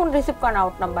 ও তো ফোন রিসিভ করে না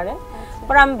আউট নাম্বারে,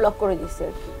 পরে আমি ব্লক করে দিছি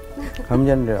আর কি। আমি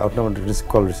জানি অটোমেটিক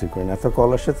কল রিসিভ করি না, এত কল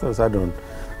আসে তো আই ডোন্ট।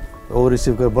 ও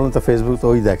রিসিভ করে বলেন তো ফেসবুক তো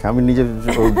ওই দেখে, আমি নিজে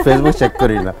ফেসবুক চেক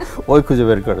করি না, ওই খুঁজে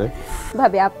বের করে।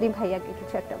 ভাবি আপনি ভাইয়াকে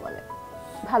কিছু একটা বলেন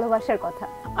ভালোবাসার কথা।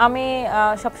 আমি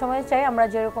সবসময় চাই আমরা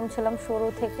যেরকম ছিলাম শুরু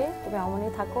থেকে তুমি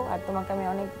এমনই থাকো, আর তোমাকে আমি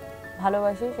অনেক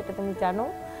ভালোবাসি সেটা তুমি জানো।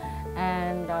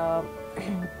 অ্যান্ড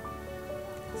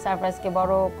সারপ্রাইজকে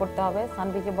বড় করতে হবে,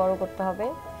 সানভিকে বড় করতে হবে,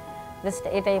 জাস্ট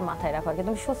এটাই মাথায় রাখো।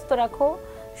 তুমি সুস্থ রাখো,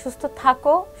 সুস্থ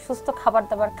থাকো, সুস্থ খাবার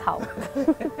দাবার খাও,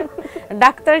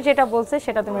 ডাক্তার যেটা বলছে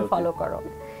সেটা তুমি ফলো করো।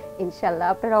 ইনশাআল্লাহ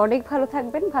আপনারা অনেক ভালো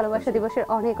থাকবেন। ভালোবাসা দিবসের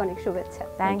অনেক অনেক শুভেচ্ছা।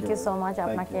 থ্যাংক ইউ সো মাচ,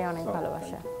 আপনাকে অনেক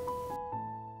ভালোবাসা।